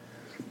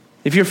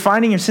 If you're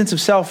finding your sense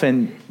of self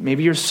and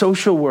maybe you're a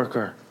social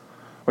worker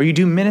or you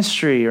do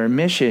ministry or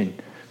mission,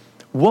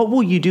 what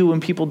will you do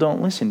when people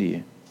don't listen to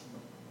you?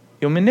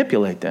 You'll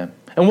manipulate them.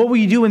 And what will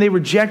you do when they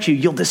reject you?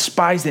 You'll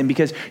despise them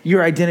because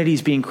your identity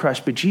is being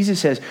crushed. But Jesus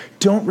says,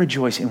 don't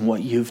rejoice in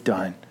what you've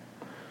done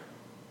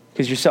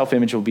because your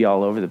self-image will be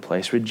all over the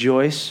place.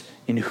 Rejoice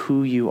in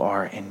who you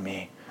are in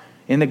me.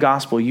 In the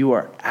gospel, you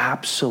are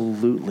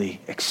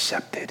absolutely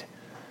accepted.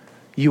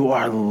 You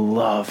are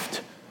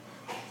loved.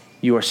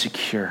 You are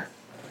secure.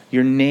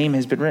 Your name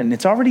has been written.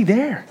 It's already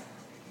there.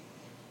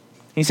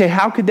 And you say,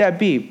 how could that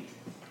be?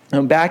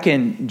 Back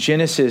in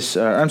Exodus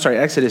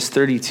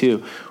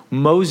 32,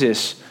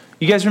 Moses,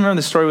 you guys remember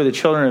the story with the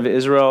children of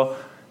Israel?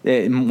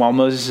 While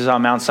Moses is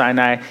on Mount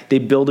Sinai, they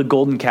build a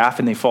golden calf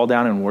and they fall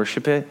down and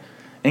worship it.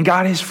 And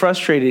God is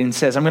frustrated and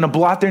says, I'm going to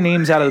blot their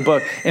names out of the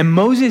book. And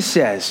Moses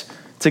says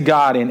to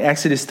God in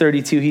Exodus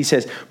 32, he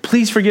says,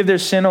 please forgive their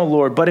sin, O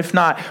Lord, but if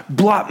not,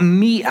 blot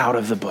me out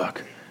of the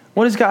book.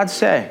 What does God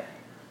say?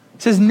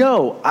 He says,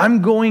 no,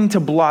 I'm going to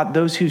blot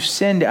those who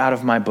sinned out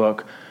of my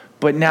book,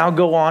 but now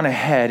go on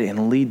ahead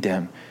and lead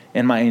them,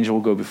 and my angel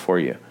will go before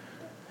you.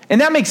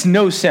 And that makes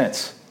no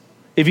sense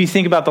if you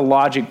think about the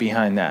logic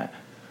behind that.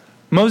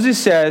 Moses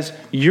says,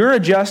 you're a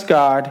just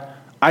God.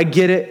 I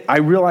get it. I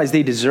realize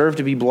they deserve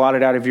to be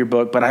blotted out of your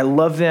book, but I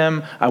love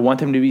them. I want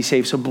them to be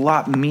saved, so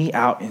blot me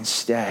out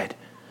instead.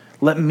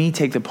 Let me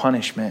take the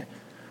punishment.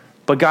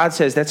 But God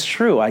says, that's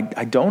true. I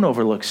don't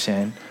overlook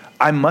sin.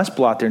 I must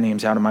blot their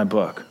names out of my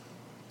book.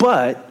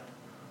 But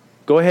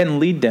go ahead and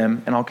lead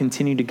them, and I'll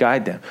continue to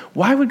guide them.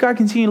 Why would God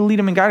continue to lead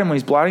them and guide them when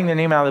he's blotting their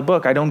name out of the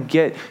book? I don't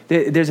get,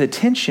 there's a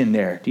tension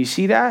there. Do you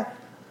see that?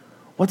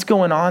 What's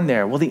going on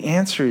there? Well, the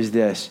answer is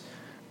this.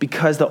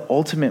 Because the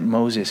ultimate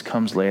Moses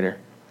comes later.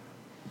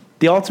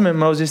 The ultimate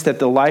Moses that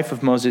the life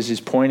of Moses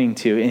is pointing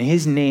to, and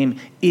his name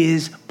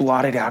is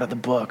blotted out of the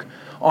book.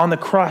 On the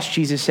cross,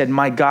 Jesus said,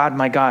 my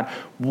God,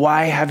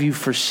 why have you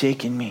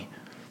forsaken me?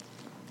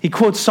 He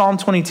quotes Psalm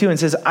 22 and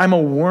says, I'm a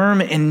worm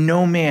and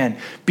no man.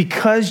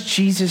 Because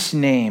Jesus'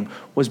 name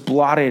was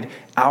blotted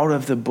out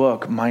of the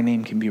book, my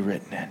name can be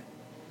written in.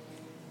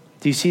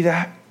 Do you see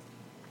that?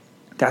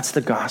 That's the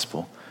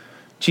gospel.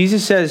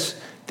 Jesus says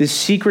the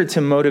secret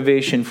to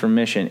motivation for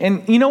mission.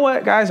 And you know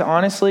what, guys?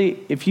 Honestly,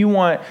 if you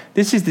want,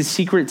 this is the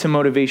secret to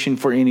motivation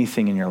for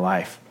anything in your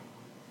life.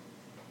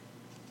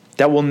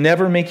 That will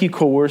never make you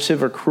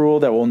coercive or cruel.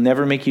 That will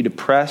never make you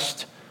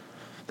depressed.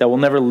 That will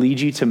never lead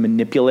you to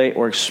manipulate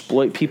or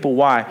exploit people.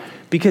 Why?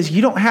 Because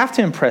you don't have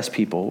to impress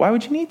people. Why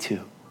would you need to?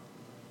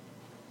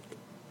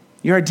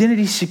 Your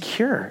identity is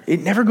secure.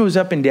 It never goes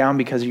up and down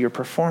because of your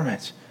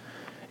performance.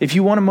 If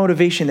you want a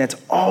motivation that's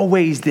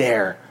always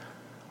there,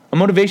 a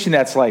motivation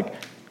that's like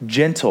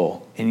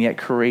gentle and yet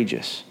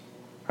courageous,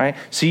 right?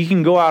 So you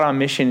can go out on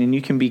mission and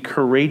you can be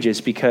courageous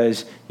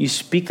because you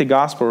speak the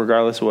gospel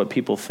regardless of what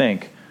people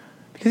think.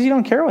 Because you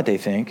don't care what they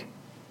think.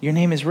 Your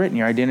name is written.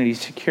 Your identity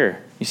is secure.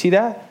 You see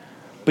that?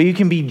 But you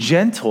can be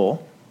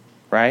gentle,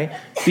 right?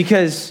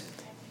 Because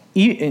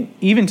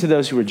even to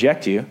those who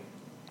reject you,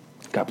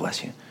 God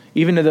bless you.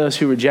 Even to those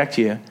who reject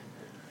you,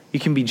 you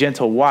can be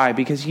gentle. Why?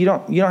 Because you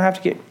don't have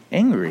to get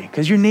angry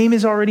because your name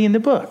is already in the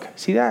book.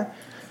 See that?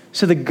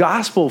 So the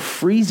gospel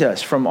frees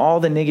us from all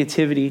the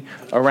negativity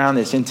around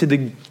this, and to the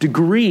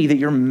degree that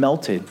you're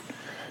melted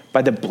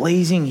by the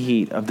blazing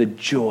heat of the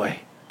joy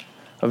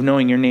of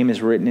knowing your name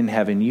is written in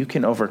heaven, you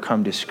can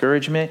overcome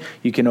discouragement,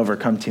 you can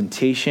overcome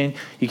temptation,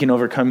 you can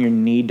overcome your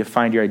need to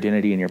find your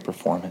identity in your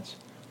performance.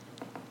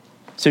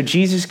 So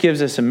Jesus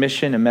gives us a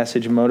mission, a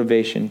message, a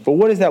motivation. But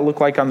what does that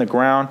look like on the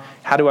ground?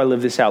 How do I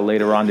live this out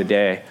later on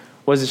today?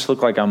 What does this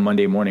look like on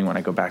Monday morning when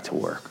I go back to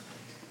work?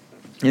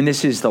 And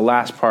this is the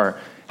last part.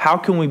 How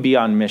can we be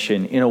on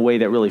mission in a way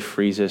that really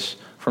frees us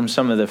from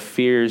some of the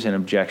fears and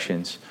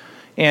objections?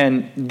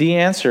 And the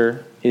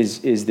answer is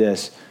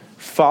this: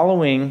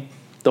 following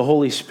the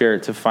Holy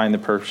Spirit to find the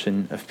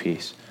person of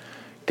peace.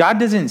 God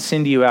doesn't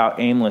send you out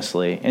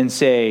aimlessly and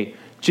say,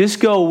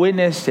 just go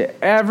witness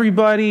to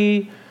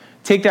everybody,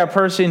 take that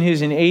person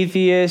who's an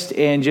atheist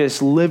and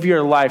just live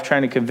your life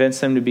trying to convince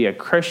them to be a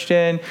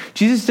Christian.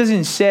 Jesus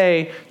doesn't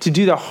say to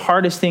do the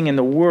hardest thing in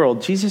the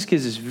world. Jesus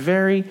gives us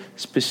very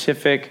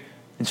specific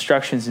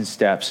instructions and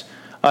steps.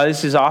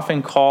 This is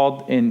often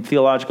called in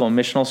theological and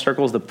missional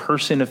circles the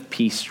person of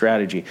peace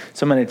strategy.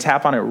 So I'm going to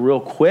tap on it real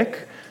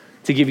quick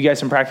to give you guys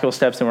some practical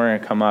steps, and we're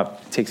going to come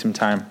up, take some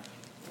time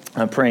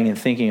praying and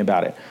thinking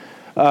about it.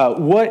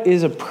 What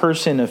is a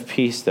person of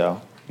peace,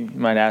 though? You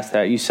might ask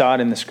that. You saw it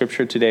in the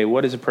scripture today.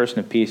 What is a person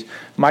of peace?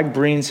 Mike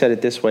Breen said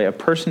it this way: a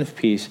person of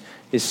peace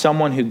is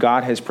someone who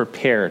God has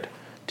prepared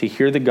to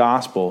hear the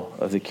gospel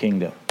of the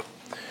kingdom.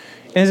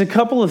 And there's a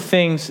couple of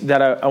things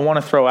that I want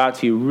to throw out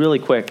to you really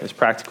quick as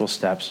practical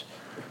steps.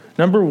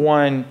 Number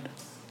one,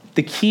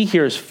 the key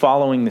here is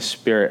following the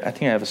Spirit. I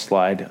think I have a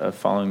slide of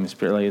following the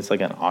Spirit. It's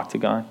like an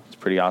octagon. It's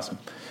pretty awesome.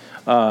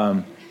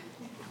 And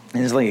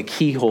there's like a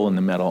keyhole in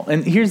the middle.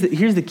 And here's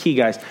the key,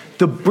 guys.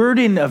 The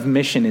burden of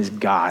mission is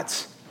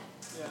God's.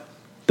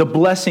 The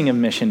blessing of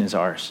mission is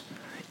ours.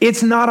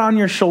 It's not on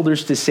your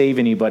shoulders to save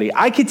anybody.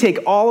 I could take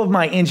all of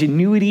my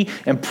ingenuity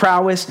and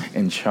prowess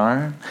and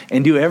charm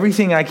and do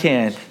everything I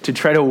can to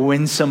try to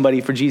win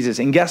somebody for Jesus.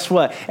 And guess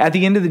what? At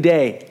the end of the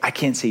day, I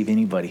can't save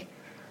anybody,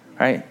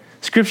 right?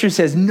 Scripture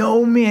says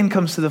no man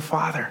comes to the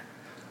Father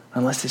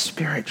unless the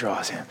Spirit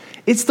draws him.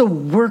 It's the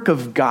work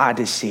of God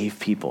to save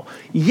people.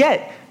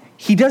 Yet,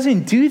 he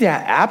doesn't do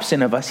that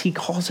absent of us. He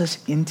calls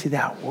us into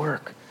that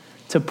work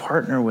to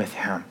partner with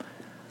him.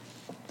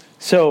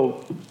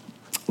 So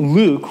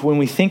Luke, when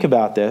we think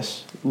about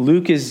this,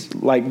 Luke is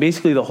like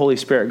basically the Holy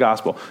Spirit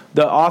gospel.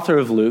 The author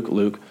of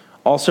Luke,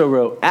 also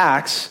wrote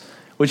Acts,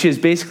 which is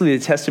basically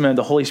the testament of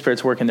the Holy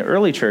Spirit's work in the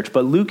early church.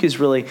 But Luke is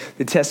really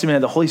the testament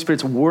of the Holy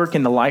Spirit's work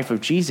in the life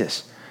of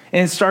Jesus.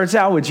 And it starts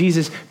out with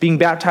Jesus being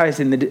baptized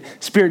and the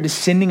Spirit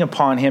descending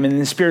upon him and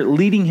the Spirit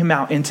leading him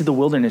out into the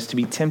wilderness to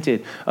be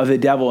tempted of the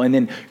devil, and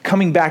then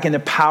coming back in the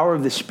power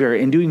of the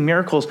Spirit and doing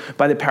miracles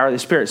by the power of the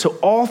Spirit. So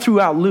all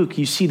throughout Luke,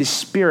 you see the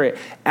Spirit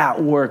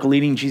at work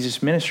leading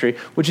Jesus' ministry,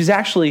 which is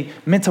actually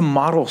meant to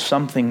model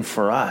something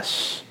for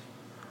us.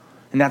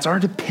 And that's our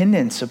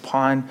dependence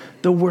upon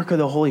the work of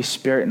the Holy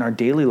Spirit in our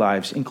daily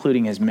lives,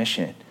 including his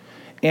mission.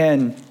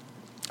 And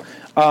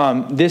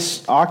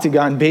this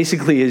octagon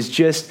basically is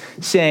just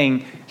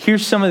saying,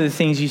 here's some of the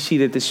things you see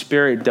that the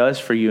Spirit does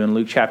for you in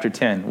Luke chapter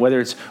 10, whether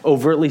it's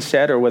overtly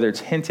said or whether it's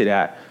hinted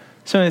at.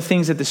 Some of the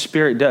things that the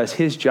Spirit does,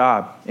 his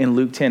job in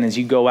Luke 10 as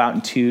you go out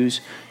in twos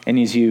and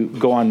as you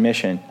go on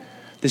mission.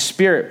 The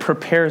Spirit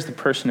prepares the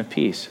person of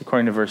peace,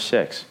 according to verse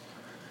 6.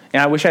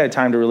 And I wish I had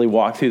time to really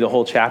walk through the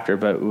whole chapter,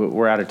 but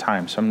we're out of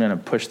time, so I'm going to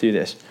push through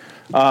this.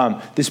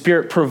 The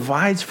Spirit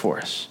provides for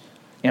us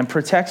and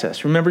protects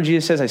us. Remember,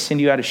 Jesus says, I send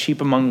you out as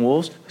sheep among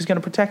wolves. Who's going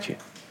to protect you?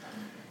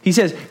 He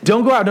says,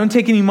 don't go out. Don't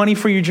take any money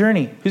for your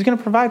journey. Who's going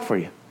to provide for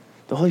you?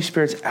 The Holy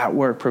Spirit's at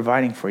work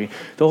providing for you.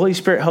 The Holy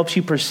Spirit helps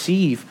you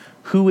perceive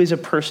who is a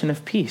person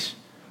of peace,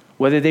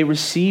 whether they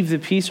receive the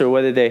peace or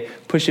whether they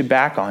push it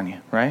back on you,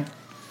 right?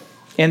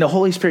 And the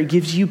Holy Spirit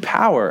gives you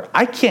power.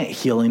 I can't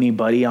heal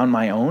anybody on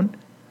my own.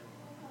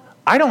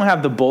 I don't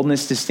have the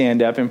boldness to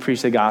stand up and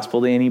preach the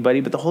gospel to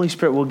anybody, but the Holy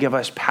Spirit will give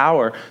us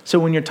power. So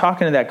when you're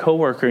talking to that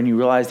coworker and you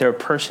realize they're a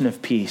person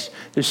of peace,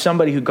 there's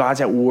somebody who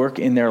God's at work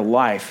in their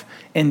life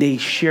and they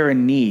share a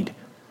need,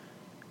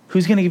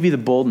 who's going to give you the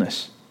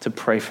boldness to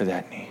pray for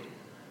that need?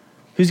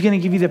 Who's going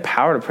to give you the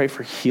power to pray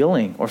for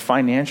healing or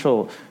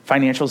financial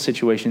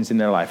situations in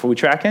their life? Are we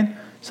tracking?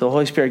 So the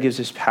Holy Spirit gives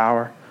us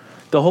power.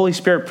 The Holy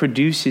Spirit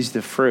produces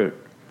the fruit.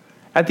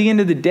 At the end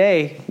of the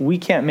day, we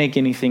can't make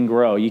anything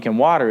grow. You can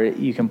water it,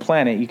 you can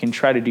plant it, you can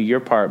try to do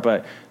your part,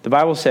 but the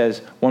Bible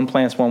says one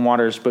plants, one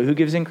waters, but who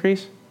gives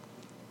increase?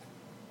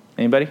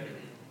 Anybody?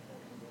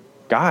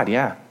 God,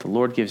 yeah. The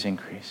Lord gives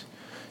increase.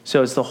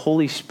 So it's the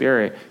Holy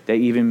Spirit that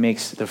even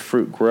makes the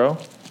fruit grow,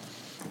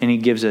 and he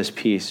gives us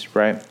peace,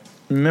 right?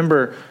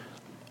 Remember,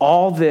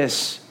 all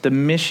this, the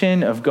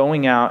mission of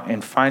going out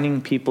and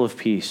finding people of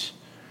peace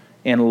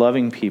and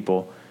loving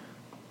people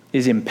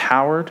is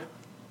empowered,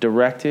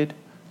 directed,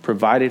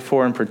 provided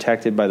for, and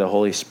protected by the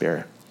Holy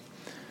Spirit.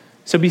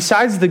 So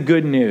besides the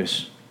good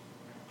news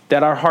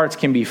that our hearts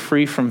can be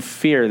free from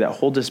fear that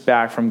holds us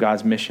back from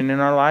God's mission in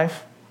our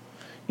life,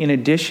 in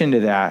addition to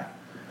that,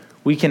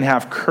 we can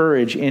have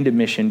courage into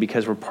mission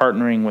because we're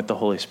partnering with the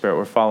Holy Spirit.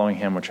 We're following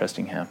him. We're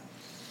trusting him.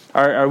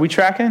 Are we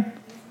tracking?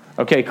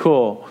 Okay,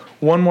 cool.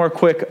 One more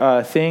quick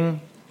thing.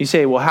 You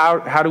say, well,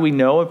 how do we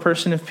know a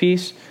person of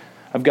peace?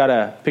 I've got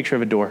a picture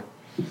of a door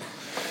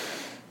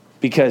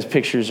because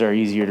pictures are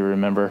easier to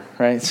remember,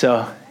 right?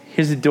 So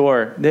here's the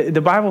door.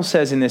 The Bible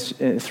says in this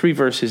 3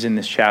 verses in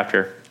this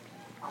chapter,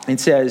 it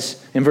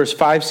says in verse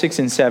 5, 6,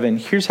 and 7,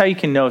 here's how you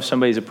can know if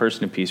somebody's a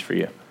person of peace for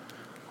you.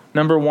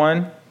 Number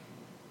 1,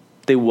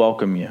 they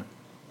welcome you.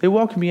 They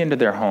welcome you into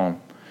their home.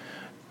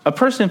 A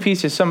person of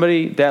peace is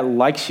somebody that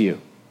likes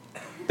you.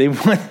 They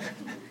want,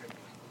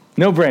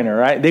 no brainer,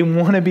 right? They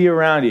want to be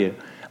around you.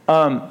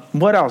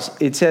 What else?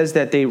 It says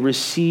that they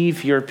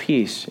receive your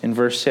peace in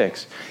verse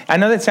 6. I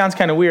know that sounds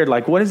kind of weird.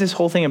 Like, what is this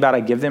whole thing about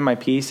I give them my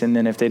peace and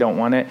then if they don't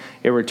want it,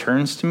 it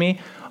returns to me?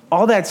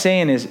 All that's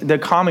saying is the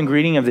common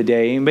greeting of the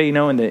day. Anybody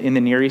know in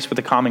the Near East what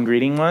the common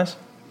greeting was?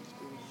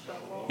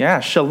 Yeah,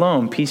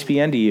 shalom, peace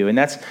be unto you. And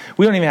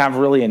we don't even have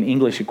really an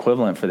English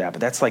equivalent for that, but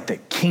that's like the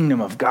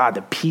kingdom of God,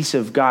 the peace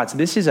of God. So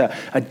this is a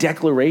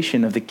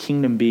declaration of the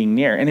kingdom being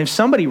near. And if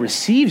somebody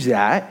receives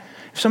that,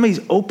 if somebody's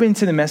open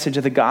to the message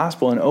of the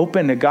gospel and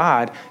open to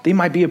God, they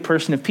might be a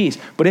person of peace.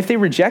 But if they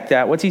reject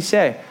that, what's he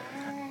say?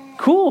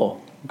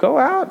 Cool, go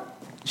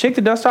out, shake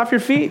the dust off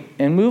your feet,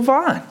 and move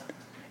on.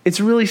 It's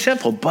really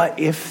simple. But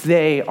if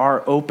they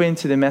are open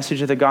to the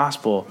message of the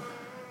gospel,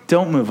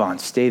 don't move on,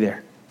 stay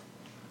there.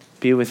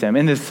 Be with them.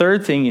 And the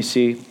third thing you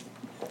see,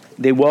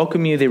 they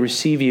welcome you, they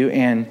receive you,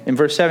 and in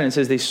verse 7 it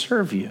says they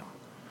serve you.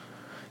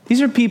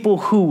 These are people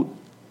who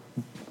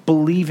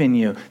believe in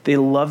you. They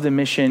love the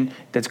mission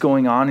that's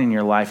going on in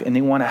your life, and they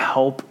want to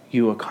help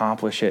you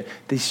accomplish it.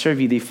 They serve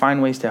you. They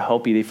find ways to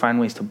help you. They find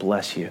ways to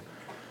bless you.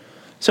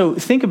 So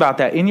think about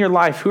that. In your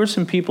life, who are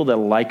some people that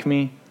like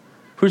me?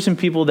 Who are some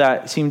people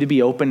that seem to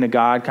be open to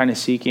God, kind of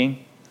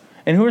seeking?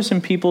 And who are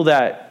some people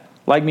that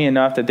like me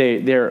enough that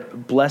they're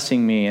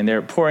blessing me and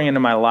they're pouring into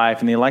my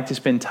life and they like to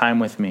spend time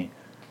with me?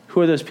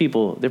 Who are those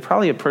people? They're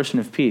probably a person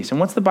of peace.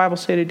 And what's the Bible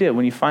say to do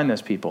when you find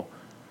those people?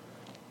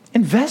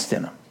 Invest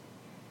in them.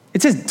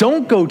 It says,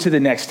 don't go to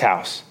the next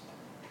house.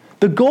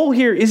 The goal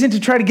here isn't to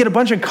try to get a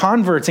bunch of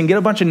converts and get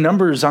a bunch of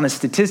numbers on a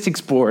statistics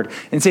board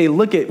and say,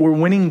 look, we're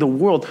winning the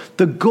world.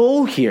 The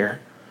goal here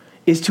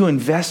is to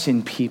invest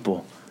in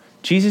people.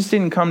 Jesus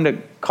didn't come to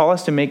call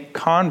us to make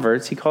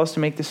converts. He calls us to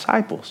make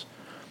disciples.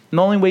 And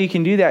the only way you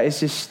can do that is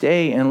to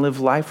stay and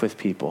live life with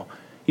people.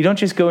 You don't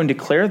just go and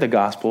declare the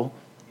gospel.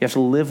 You have to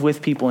live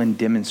with people and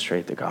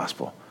demonstrate the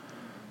gospel.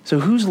 So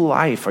whose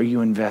life are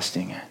you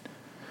investing in?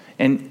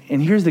 And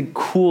here's the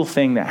cool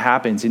thing that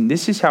happens, and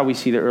this is how we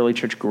see the early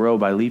church grow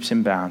by leaps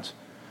and bounds,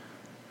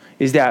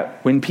 is that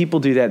when people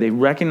do that, they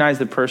recognize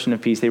the person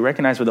of peace, they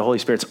recognize where the Holy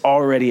Spirit's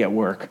already at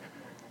work,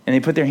 and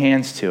they put their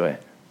hands to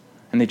it,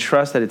 and they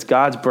trust that it's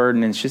God's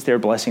burden and it's just their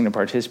blessing to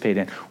participate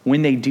in.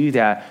 When they do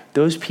that,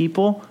 those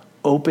people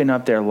open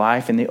up their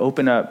life, and they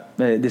open up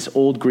this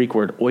old Greek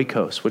word,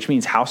 oikos, which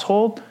means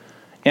household.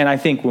 And I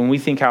think when we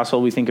think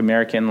household, we think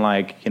American,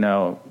 like,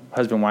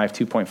 husband, wife,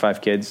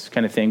 2.5 kids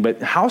kind of thing.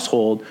 But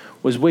household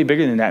was way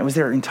bigger than that. It was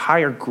their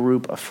entire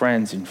group of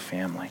friends and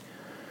family.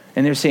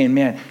 And they're saying,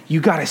 man, you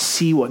got to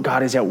see what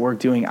God is at work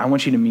doing. I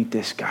want you to meet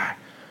this guy.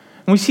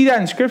 And we see that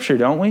in Scripture,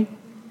 don't we?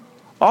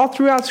 All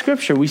throughout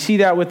Scripture, we see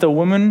that with the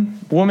woman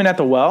at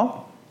the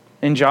well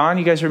in John.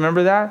 You guys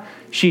remember that?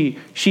 She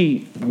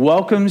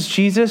welcomes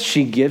Jesus.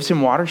 She gives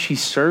him water. She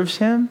serves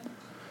him.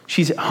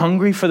 She's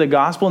hungry for the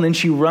gospel, and then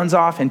she runs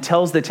off and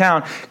tells the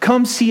town,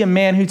 come see a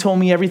man who told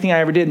me everything I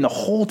ever did. And the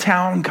whole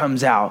town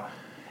comes out,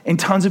 and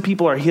tons of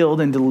people are healed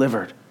and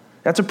delivered.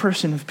 That's a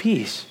person of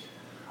peace.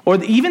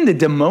 Or even the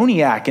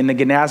demoniac in the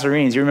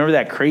Gadarenes. You remember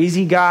that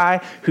crazy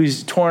guy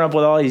who's torn up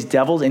with all these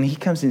devils, and he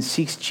comes and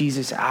seeks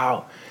Jesus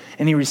out.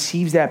 And he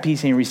receives that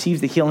peace, and he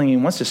receives the healing, and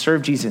he wants to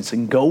serve Jesus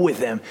and go with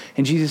him.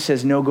 And Jesus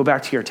says, no, go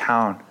back to your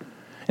town.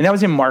 And that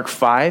was in Mark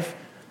 5.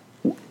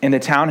 And the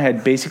town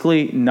had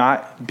basically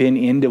not been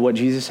into what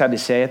Jesus had to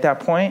say at that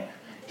point.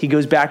 He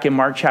goes back in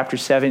Mark chapter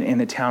 7, and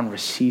the town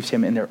receives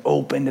him, and they're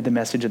open to the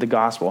message of the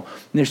gospel.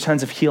 And there's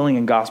tons of healing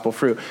and gospel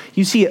fruit.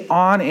 You see it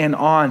on and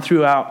on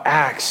throughout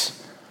Acts.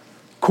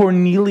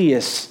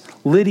 Cornelius,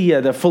 Lydia,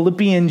 the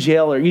Philippian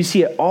jailer. You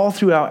see it all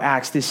throughout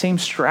Acts, the same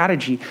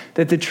strategy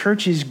that the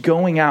church is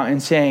going out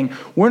and saying,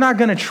 we're not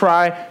going to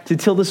try to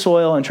till the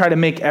soil and try to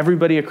make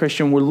everybody a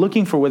Christian. We're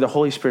looking for where the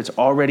Holy Spirit's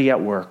already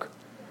at work.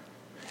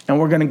 And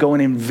we're going to go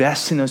and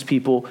invest in those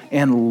people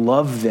and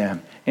love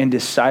them and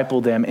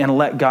disciple them and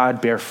let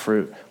God bear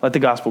fruit. Let the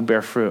gospel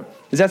bear fruit.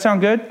 Does that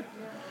sound good?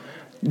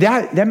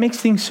 That makes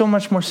things so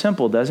much more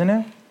simple, doesn't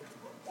it?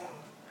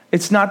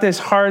 It's not this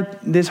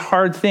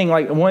hard thing.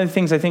 Like, one of the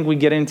things I think we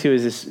get into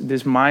is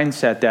this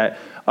mindset that,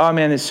 oh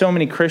man, there's so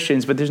many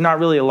Christians, but there's not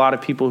really a lot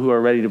of people who are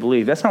ready to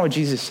believe. That's not what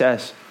Jesus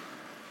says.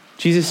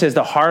 Jesus says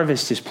the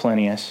harvest is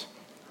plenteous.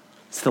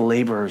 It's the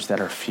laborers that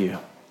are few.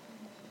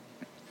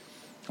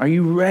 Are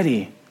you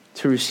ready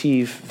to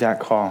receive that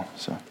call?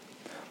 So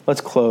let's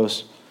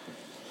close.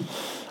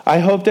 I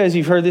hope that as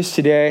you've heard this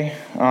today,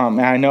 and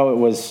I know it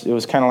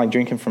was kind of like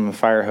drinking from a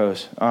fire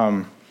hose,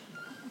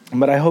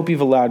 but I hope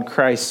you've allowed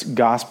Christ's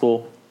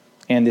gospel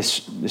and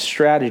this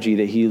strategy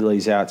that he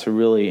lays out to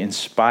really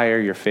inspire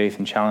your faith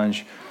and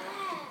challenge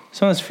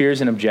some of those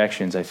fears and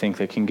objections, I think,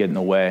 that can get in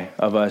the way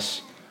of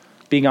us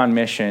being on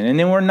mission. And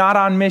then we're not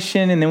on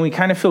mission, and then we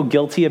kind of feel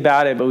guilty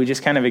about it, but we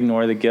just kind of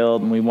ignore the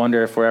guilt, and we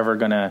wonder if we're ever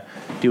going to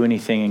do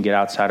anything and get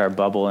outside our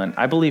bubble. And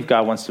I believe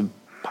God wants to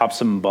pop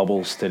some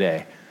bubbles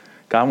today.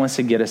 God wants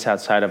to get us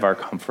outside of our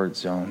comfort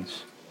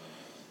zones.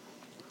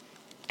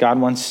 God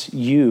wants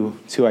you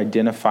to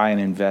identify and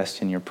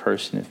invest in your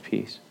person of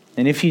peace.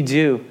 And if you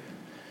do,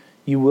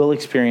 you will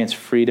experience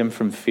freedom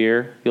from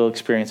fear. You'll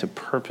experience a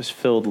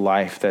purpose-filled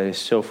life that is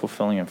so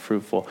fulfilling and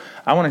fruitful.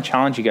 I want to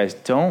challenge you guys,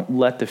 don't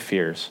let the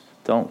fears,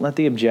 don't let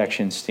the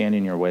objections stand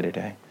in your way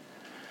today.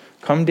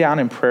 Come down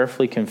and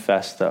prayerfully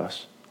confess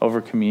those over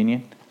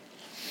communion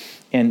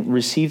and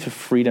receive the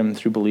freedom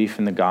through belief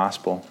in the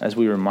gospel as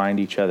we remind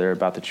each other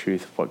about the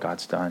truth of what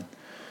God's done.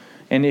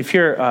 And if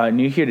you're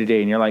new here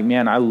today and you're like,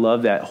 man, I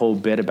love that whole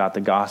bit about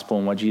the gospel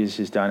and what Jesus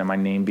has done and my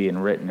name being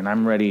written, and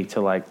I'm ready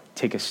to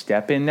take a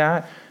step in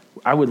that,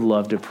 I would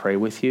love to pray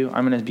with you.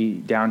 I'm going to be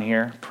down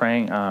here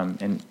praying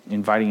and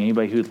inviting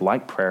anybody who'd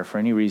like prayer for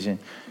any reason.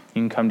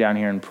 You can come down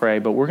here and pray.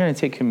 But we're going to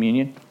take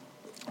communion.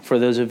 For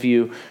those of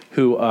you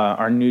who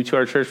are new to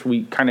our church,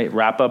 we kind of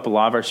wrap up a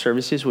lot of our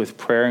services with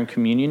prayer and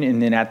communion. And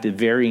then at the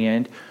very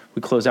end,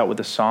 we close out with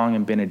a song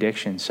and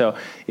benediction. So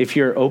if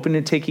you're open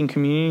to taking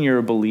communion, you're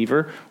a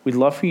believer, we'd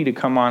love for you to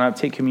come on up,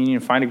 take communion,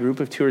 find a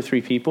group of 2 or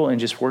 3 people, and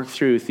just work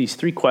through these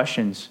 3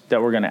 questions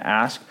that we're going to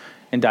ask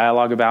and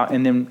dialogue about.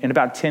 And then in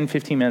about 10,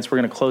 15 minutes, we're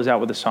going to close out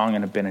with a song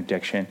and a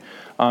benediction.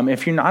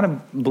 If you're not a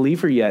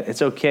believer yet,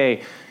 it's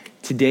okay.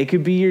 Today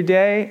could be your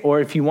day, or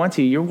if you want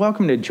to, you're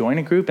welcome to join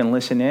a group and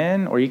listen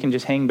in, or you can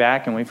just hang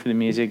back and wait for the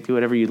music, do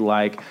whatever you'd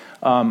like.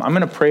 I'm going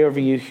to pray over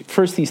you.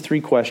 First, these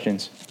 3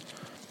 questions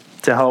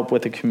to help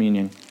with the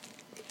communion.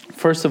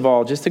 First of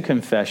all, just a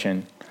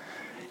confession.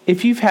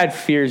 If you've had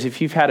fears,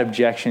 if you've had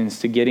objections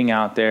to getting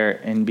out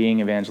there and being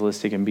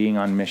evangelistic and being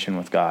on mission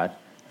with God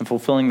and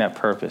fulfilling that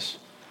purpose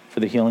for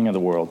the healing of the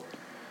world,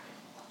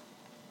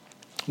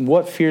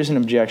 what fears and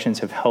objections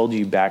have held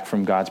you back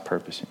from God's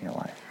purpose in your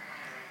life?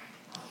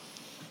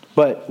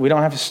 But we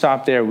don't have to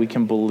stop there. We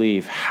can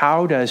believe.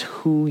 How does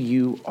who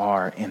you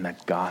are in the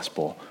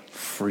gospel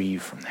free you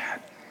from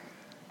that?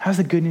 How does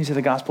the good news of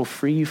the gospel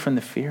free you from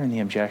the fear and the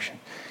objection?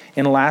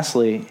 And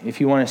lastly, if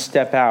you want to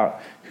step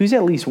out, who's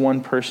at least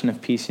one person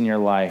of peace in your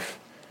life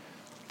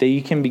that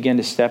you can begin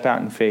to step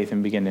out in faith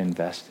and begin to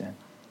invest in?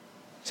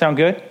 Sound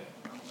good?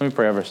 Let me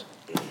pray over us.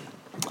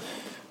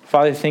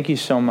 Father, thank you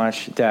so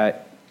much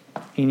that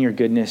in your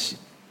goodness,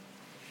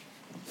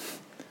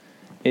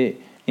 in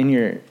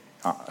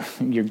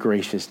your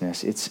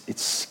graciousness,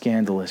 it's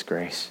scandalous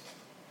grace,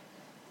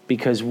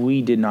 because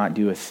we did not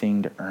do a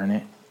thing to earn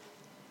it.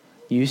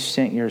 You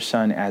sent your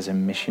son as a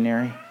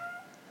missionary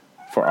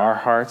for our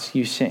hearts.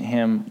 You sent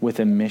him with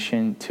a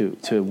mission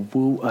to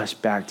woo us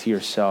back to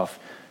yourself,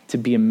 to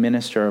be a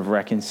minister of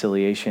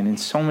reconciliation. And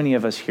so many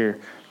of us here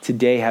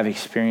today have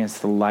experienced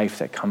the life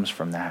that comes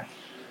from that,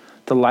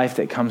 the life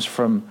that comes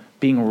from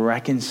being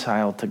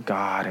reconciled to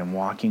God and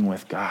walking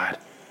with God.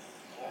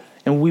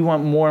 And we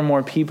want more and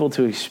more people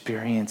to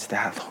experience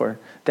that, Lord,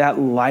 that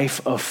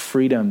life of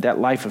freedom, that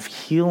life of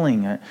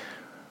healing.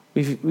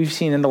 We've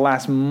seen in the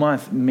last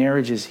month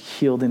marriages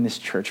healed in this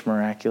church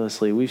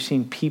miraculously. We've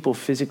seen people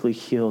physically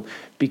healed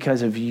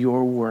because of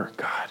your work,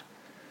 God.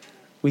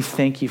 We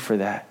thank you for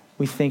that.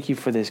 We thank you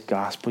for this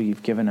gospel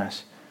you've given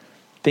us.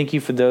 Thank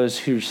you for those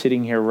who are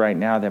sitting here right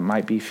now that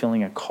might be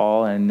feeling a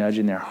call and a nudge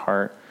in their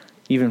heart,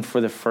 even for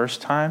the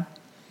first time,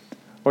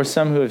 or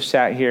some who have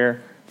sat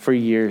here for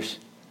years,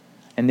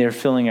 and they're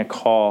feeling a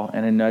call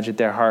and a nudge at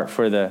their heart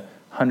for the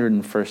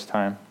 101st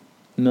time,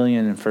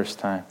 million and first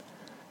time,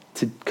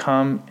 to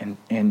come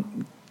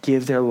and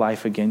give their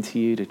life again to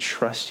you, to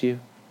trust you,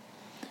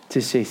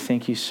 to say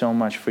thank you so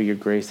much for your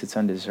grace that's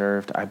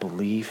undeserved. I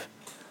believe.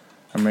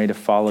 I'm ready to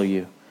follow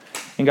you.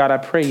 And God, I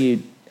pray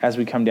you, as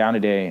we come down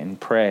today and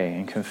pray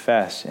and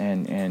confess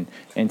and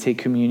take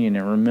communion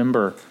and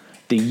remember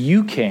that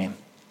you came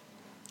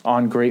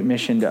on great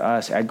mission to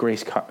us at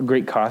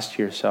great cost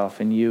to yourself,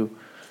 and you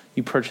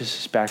purchased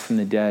us back from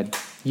the dead.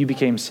 You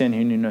became sin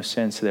who knew no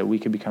sin so that we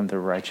could become the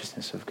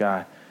righteousness of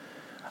God.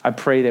 I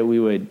pray that we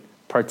would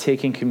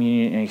partake in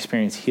communion and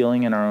experience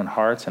healing in our own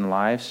hearts and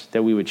lives,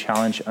 that we would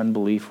challenge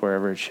unbelief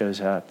wherever it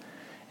shows up,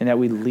 and that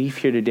we leave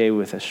here today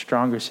with a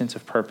stronger sense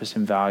of purpose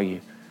and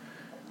value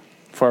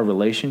for our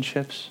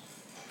relationships,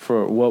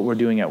 for what we're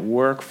doing at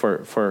work, for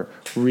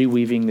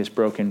reweaving this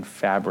broken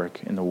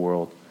fabric in the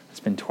world that's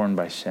been torn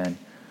by sin,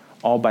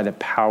 all by the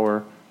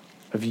power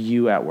of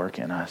you at work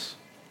in us.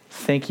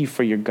 Thank you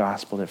for your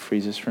gospel that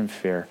frees us from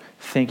fear.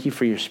 Thank you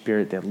for your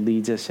spirit that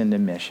leads us into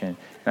mission.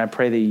 And I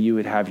pray that you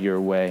would have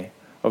your way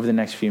over the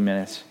next few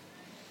minutes.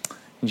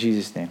 In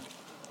Jesus' name,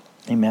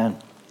 amen.